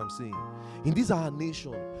hearing what I'm saying? In this our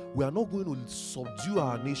nation, we are not going to subdue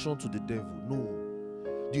our nation to the devil.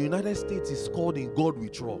 No. The United States is called In God We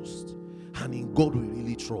Trust, and in God we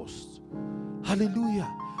really trust. Hallelujah.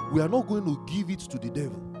 We are not going to give it to the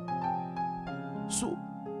devil. So,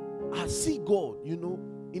 I see God,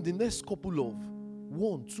 in the next couple of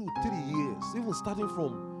 1, 2, 3 years, even starting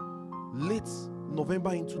from late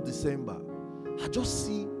November into December, I just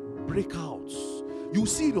see breakouts. You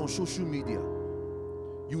see it on social media.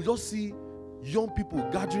 You just see young people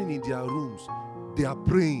gathering in their rooms. They are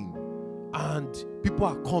praying, and people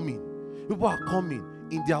are coming. People are coming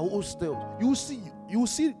in their hostels.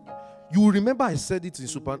 You will remember I said it in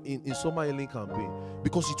Summer Healing Campaign,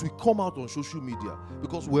 because it will come out on social media.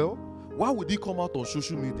 Because, well, why would it come out on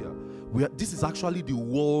social media? This is actually the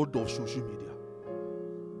world of social media.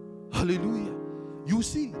 Hallelujah. You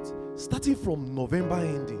see it starting from November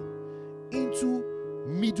ending into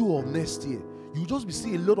middle of next year. You just be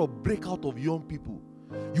seeing a lot of breakout of young people.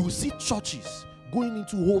 You will see churches going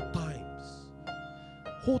into whole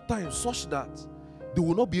times such that they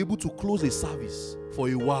will not be able to close a service for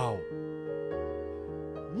a while.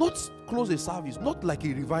 Not close a service, not like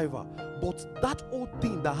a revival, but that old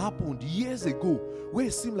thing that happened years ago, where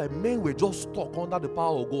it seemed like men were just stuck under the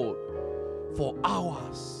power of God for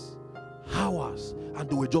hours, and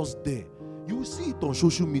they were just there. You will see it on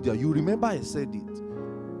social media. You remember I said it.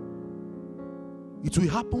 It will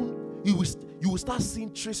happen. You will start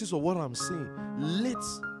seeing traces of what I'm saying late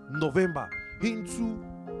November into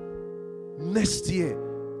next year,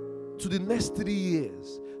 to the next 3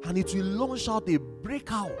 years, and it will launch out a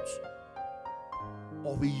breakout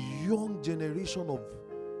of a young generation of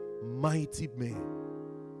mighty men.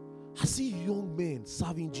 I see young men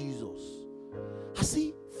serving Jesus. I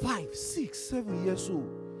see 5, 6, 7 years old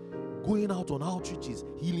going out on outreaches,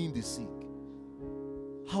 healing the sick.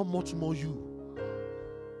 How much more you?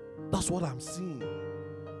 That's what I'm seeing.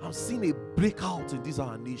 I'm seeing a breakout in this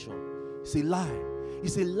our nation. It's a lie.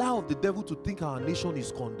 It's a lie of the devil to think our nation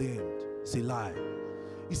is condemned. It's a lie.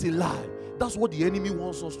 It's a lie. That's what the enemy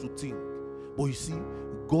wants us to think. But you see,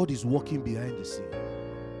 God is working behind the scene.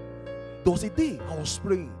 There was a day I was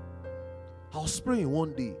praying.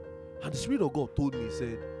 One day, and the Spirit of God told me, He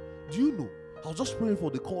said, do you know, I was just praying for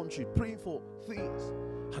the country, praying for things.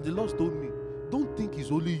 And the Lord told me, don't think it's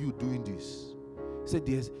only you doing this. He said,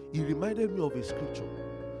 He reminded me of a scripture.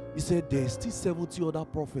 He said, there's still 70 other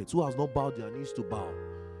prophets who has not bowed their knees to bow.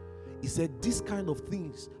 He said, these kind of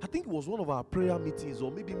things, I think it was one of our prayer meetings,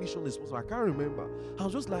 or maybe mission response, I can't remember. I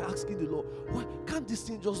was just like asking the Lord, why can't this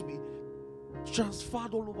thing just be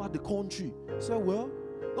transferred all over the country? He said, well,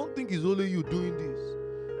 don't think it's only you doing this.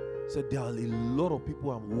 He said, there are a lot of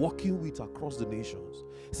people I'm working with across the nations.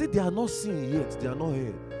 He said, they are not seen yet, they are not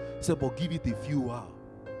heard. He said, but give it a few hours.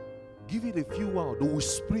 Give it a few hours, they will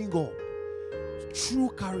spring up. True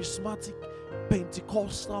charismatic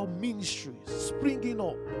Pentecostal ministries springing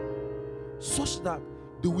up, such that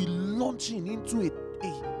they will launching into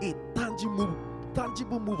a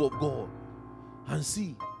tangible move of God. And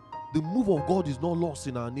see, the move of God is not lost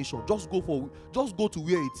in our nation. Just go to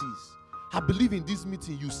where it is. I believe in this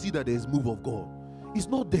meeting you see that there is move of God. It's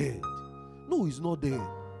not dead. No, it's not dead.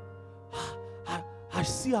 I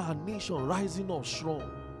see our nation rising up strong.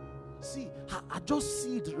 See, I just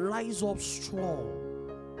see it rise up strong.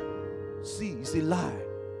 See, it's a lie.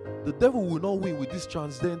 The devil will not win with these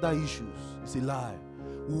transgender issues. It's a lie.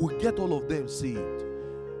 We will get all of them saved.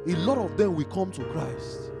 A lot of them will come to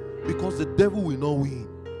Christ because the devil will not win.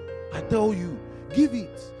 I tell you, give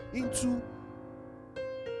it into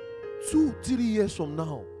 2-3 years from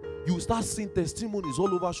now. You will start seeing testimonies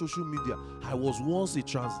all over social media. I was once a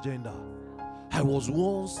transgender. I was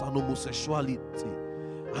once an homosexuality.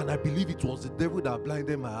 And I believe it was the devil that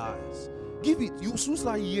blinded my eyes. Give it. You soon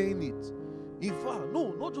start hearing it. In fact,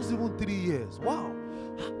 no, not just even 3 years. Wow.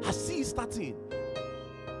 I see it starting.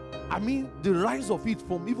 I mean, the rise of it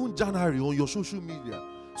from even January on your social media.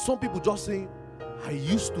 Some people just saying, I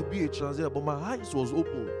used to be a transgender, but my eyes was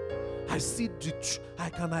open. I see I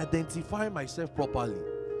can identify myself properly.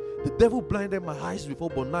 The devil blinded my eyes before,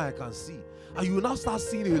 but now I can see. And you will now start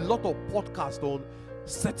seeing a lot of podcasts on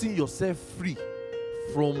setting yourself free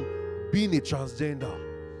from being a transgender.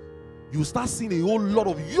 You start seeing a whole lot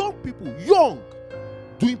of young people,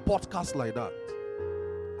 doing podcasts like that.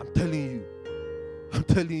 I'm telling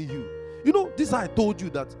you. You know, this I told you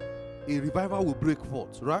that a revival will break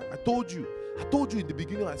forth, right? I told you in the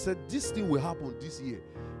beginning, I said this thing will happen this year.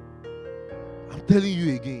 I'm telling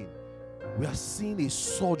you again, we are seeing a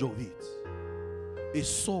surge of it. A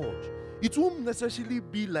surge. It won't necessarily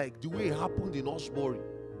be like the way it happened in Osbury.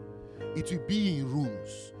 It will be in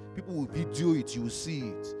rooms. People will video it, you will see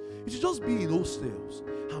it. It will just be in hostels.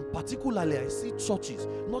 And particularly, I see churches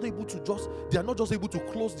they are not just able to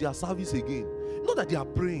close their service again. Not that they are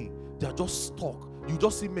praying, they are just stuck. You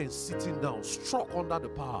just see men sitting down, struck under the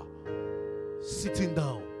power. Sitting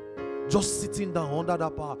down. Just sitting down under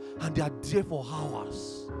that power. And they are there for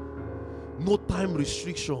hours. No time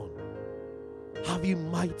restriction. Having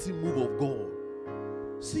mighty move of God.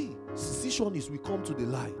 See, secessionists will come to the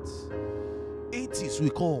light. Atheists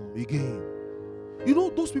will come again. You know,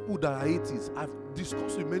 those people that are atheists, I've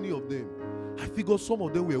discussed with many of them. I figured some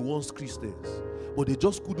of them were once Christians, but they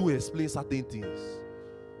just couldn't explain certain things.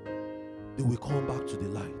 They will come back to the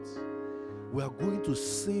light. We are going to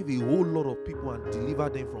save a whole lot of people and deliver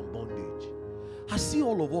them from bondage. I see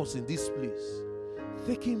all of us in this place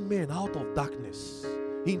taking men out of darkness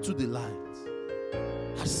into the light.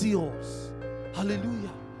 I see us.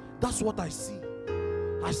 Hallelujah. That's what I see.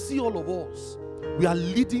 I see all of us. We are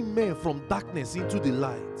leading men from darkness into the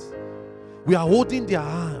light. We are holding their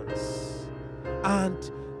hands.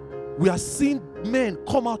 And we are seeing men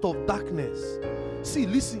come out of darkness. See,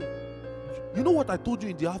 listen. You know what I told you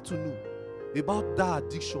in the afternoon about that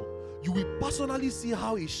addiction? You will personally see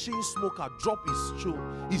how a chain smoker drop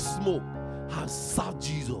his smoke and serve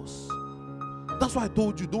Jesus. That's why I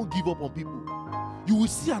told you, don't give up on people. You will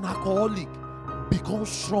see an alcoholic become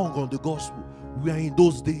strong on the gospel. We are in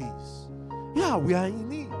those days. Yeah, we are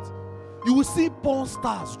in it. You will see porn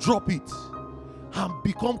stars drop it and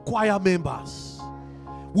become choir members.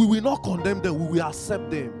 We will not condemn them, we will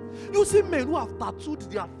accept them. You see men who have tattooed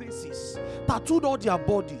their faces, tattooed all their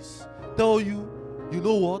bodies, tell you, you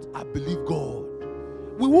know what? I believe God.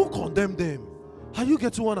 We won't condemn them. Are you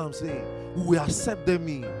getting what I'm saying? We will accept them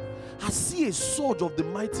in. I see a surge of the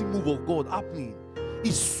mighty move of God happening.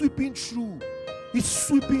 It's sweeping through. It's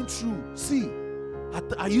sweeping through. See,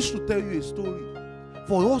 I used to tell you a story.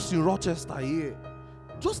 For us in Rochester here,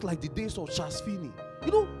 just like the days of Charles Finney.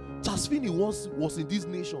 You know, Charles Finney once was in this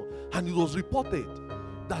nation, and it was reported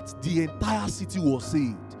that the entire city was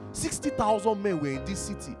saved. 60,000 men were in this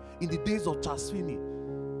city in the days of Charles Finney,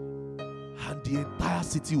 and the entire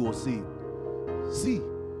city was saved. See,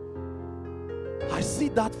 I see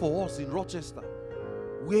that for us in Rochester,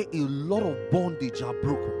 where a lot of bondage are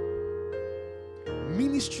broken.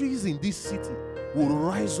 Ministries in this city will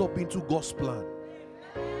rise up into God's plan.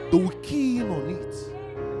 They will key in on it.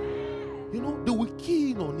 You know, they will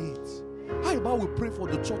key in on it. How about we pray for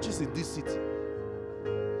the churches in this city?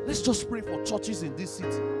 Let's just pray for churches in this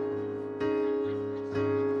city.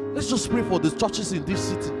 Let's just pray for the churches in this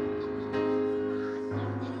city.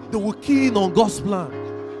 They will key in on God's plan.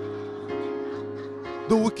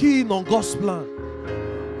 They will key in on God's plan.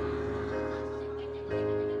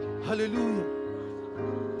 Hallelujah.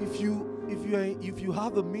 If you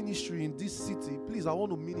have a ministry in this city, please, I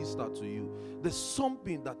want to minister to you. There's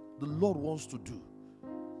something that the Lord wants to do.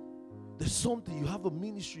 There's something, you have a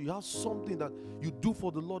ministry, you have something that you do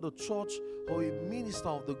for the Lord, a church or a minister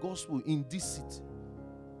of the gospel in this city.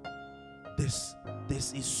 There's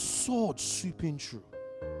a surge sweeping through.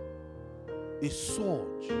 A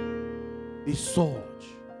surge. A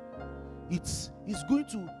surge. It's going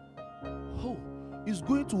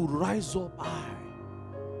to rise up high.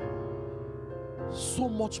 So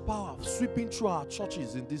much power sweeping through our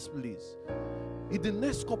churches in this place. In the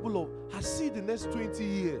next I see the next 20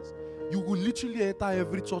 years, you will literally enter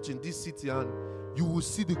every church in this city and you will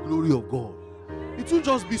see the glory of God. It won't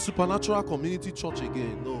just be Supernatural Community Church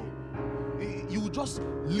again, no. You will just,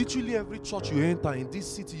 literally every church you enter in this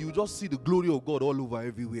city, you will just see the glory of God all over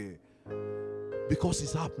everywhere. Because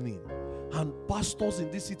it's happening. And pastors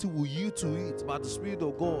in this city will yield to it by the Spirit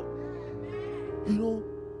of God. You know,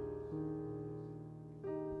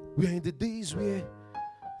 we are in the days where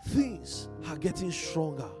things are getting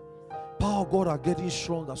stronger. Power of God are getting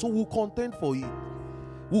stronger. So we'll contend for it.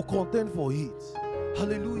 We'll contend for it.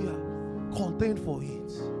 Hallelujah. Contend for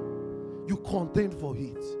it. You contend for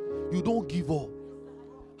it. You don't give up.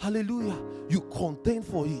 Hallelujah. You contend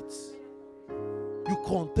for it. You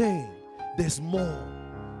contend. There's more.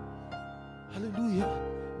 Hallelujah.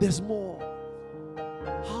 There's more.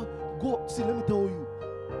 How God, see, let me tell you,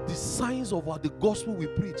 the signs of the gospel we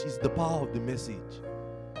preach is the power of the message.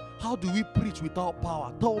 How do we preach without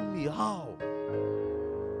power? Tell me how.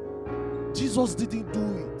 Jesus didn't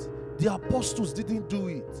do it. The apostles didn't do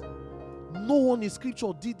it. No one in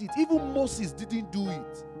scripture did it. Even Moses didn't do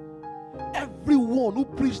it. Everyone who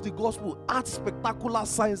preached the gospel had spectacular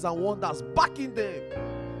signs and wonders backing them.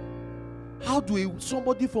 How do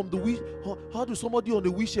somebody on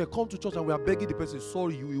the wheelchair come to church and we are begging the person,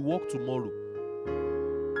 sorry, you will walk tomorrow?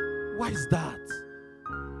 Why is that?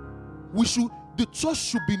 The church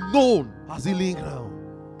should be known as healing ground.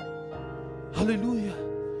 Hallelujah.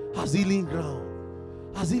 As healing ground.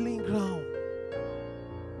 As healing ground.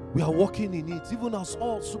 We are walking in it. Even as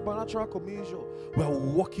all supernatural commission, we are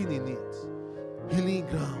walking in it. Healing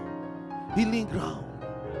ground. Healing ground.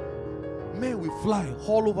 Men will fly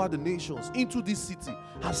all over the nations into this city.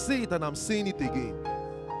 I say it and I'm saying it again.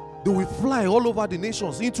 They will fly all over the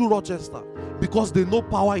nations into Rochester because they know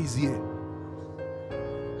power is here.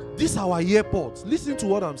 This is our airport. Listen to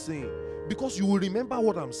what I'm saying, because you will remember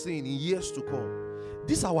what I'm saying in years to come.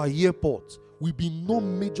 This our airport will be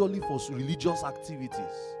known majorly for religious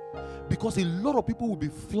activities, because a lot of people will be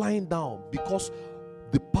flying down because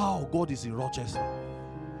the power of God is in Rochester.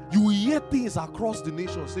 You will hear things across the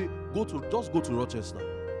nation say, just go to Rochester.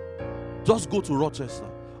 Just go to Rochester.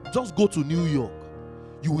 Just go to New York.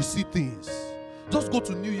 You will see things. Just go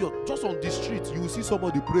to New York. Just on the street, you will see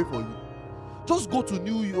somebody pray for you. Just go to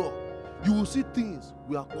New York. You will see things.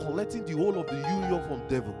 We are collecting the whole of the Union from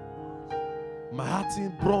devil.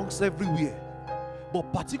 Manhattan, Bronx, everywhere.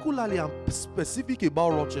 But particularly, I'm specific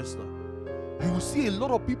about Rochester. You will see a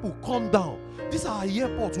lot of people come down. This our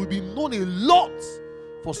airport will be known a lot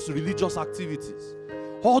for religious activities.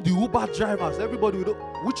 All the Uber drivers, everybody will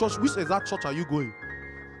know which exact church are you going?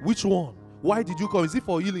 Which one? Why did you come? Is it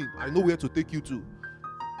for healing? I know where to take you to.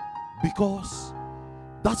 Because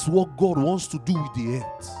that's what God wants to do with the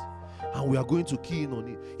earth. And we are going to key in on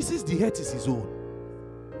it. He says the earth is his own.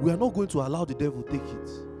 We are not going to allow the devil take it.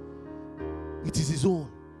 It is his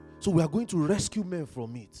own. So we are going to rescue men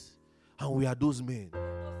from it. And we are those men.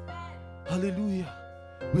 Hallelujah.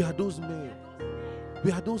 We are those men.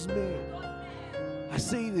 We are those men. I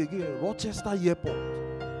say it again. Rochester Airport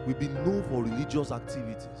will be known for religious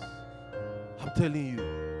activities. I'm telling you.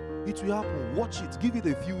 It will happen. Watch it. Give it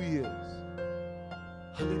a few years.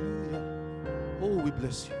 Hallelujah. Oh, we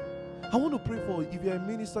bless you. I want to pray for you. If you're a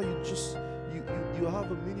minister, you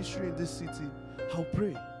have a ministry in this city, I'll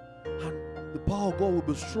pray. And the power of God will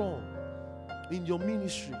be strong in your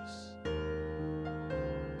ministries.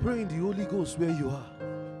 Pray in the Holy Ghost where you are.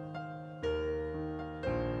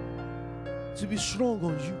 To be strong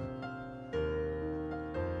on you.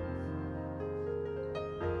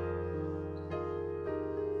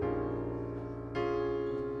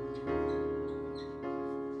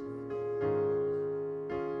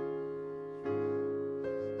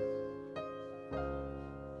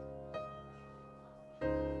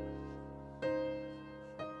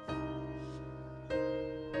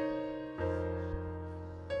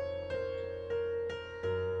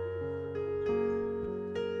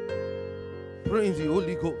 Pray in the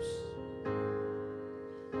Holy Ghost.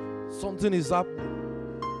 Something is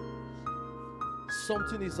happening.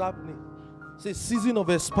 Something is happening. It's a season of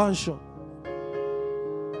expansion.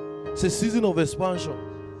 It's a season of expansion.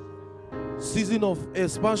 Season of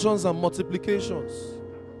expansions and multiplications.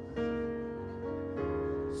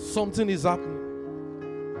 Something is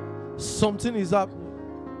happening. Something is happening.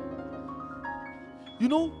 You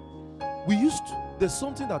know, there's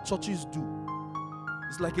something that churches do.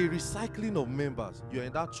 It's like a recycling of members. You're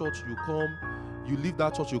in that church, you come, you leave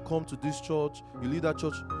that church, you come to this church, you leave that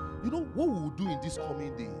church. You know what we will do in these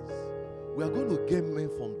coming days? We are going to get men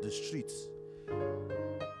from the streets,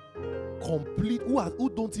 who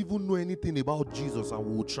don't even know anything about Jesus, and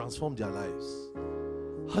we will transform their lives.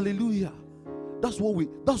 Hallelujah. That's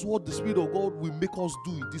what the Spirit of God will make us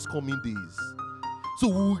do in these coming days. So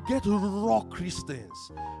we will get raw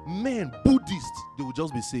Christians, men, Buddhists, they will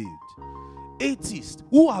just be saved. Atheists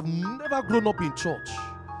who have never grown up in church,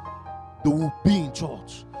 they will be in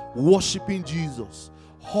church, worshiping Jesus,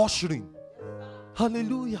 ushering.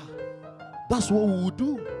 Hallelujah. That's what we will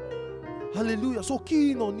do. Hallelujah. So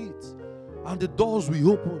key in on it, and the doors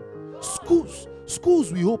will open.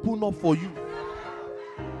 Schools will open up for you.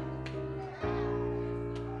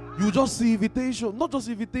 You just see invitations, not just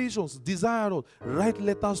invitations, desire. Write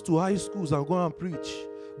letters to high schools and go and preach.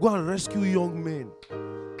 Go and rescue young men.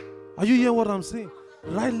 Are you hearing what I'm saying?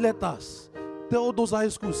 Write letters. Tell those high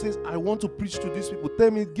schools, says, I want to preach to these people.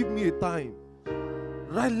 Tell me, give me a time.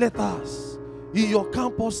 Write letters. In your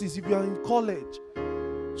campuses, if you are in college,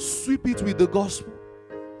 sweep it with the gospel.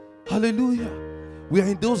 Hallelujah. We are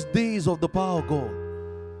in those days of the power of God.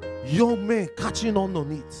 Young men catching on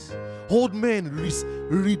it. Old men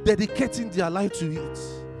rededicating their life to it.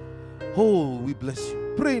 Oh, we bless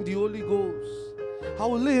you. Pray in the Holy Ghost. I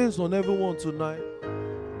will lay hands on everyone tonight.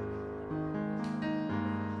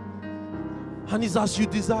 And it's as you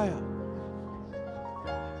desire.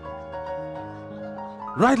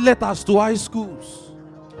 Write letters to high schools.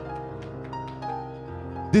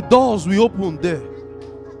 The doors we open there.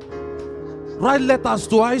 Write letters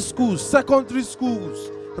to high schools, secondary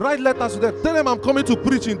schools. Write letters to them. Tell them I'm coming to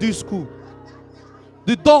preach in this school.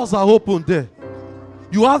 The doors are open there.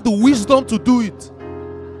 You have the wisdom to do it.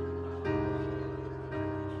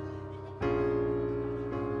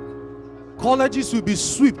 Colleges will be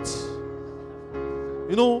swept.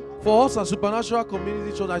 You know, for us as Supernatural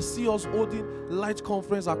Community Church, I see us holding light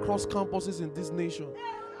conference across campuses in this nation.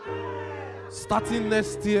 Starting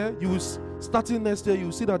next year, you will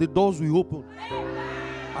see that the doors will open.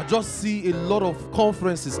 I just see a lot of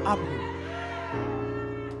conferences happening.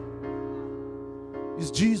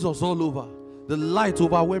 It's Jesus all over. The light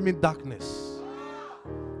overwhelming darkness.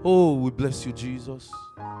 Oh, we bless you, Jesus.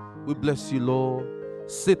 We bless you, Lord.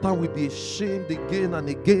 Satan will be ashamed again and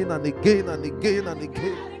again and again and again and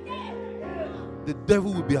again. The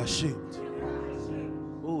devil will be ashamed.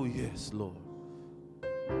 Oh, yes, Lord.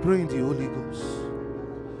 Pray in the Holy Ghost.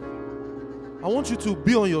 I want you to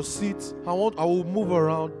be on your seat. I will move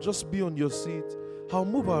around. Just be on your seat. I'll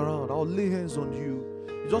move around. I'll lay hands on you.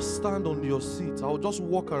 You just stand on your seat. I'll just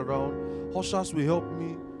walk around. Ushers will help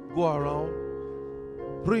me go around.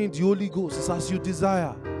 Pray in the Holy Ghost. It's as you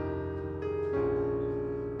desire.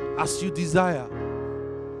 As you desire.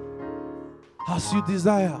 As you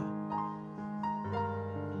desire.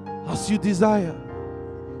 As you desire.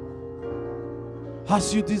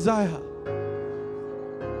 As you desire.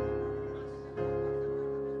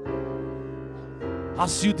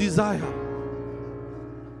 As you desire.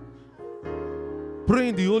 Pray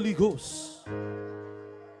in the Holy Ghost.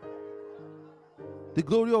 The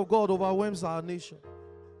glory of God overwhelms our nation.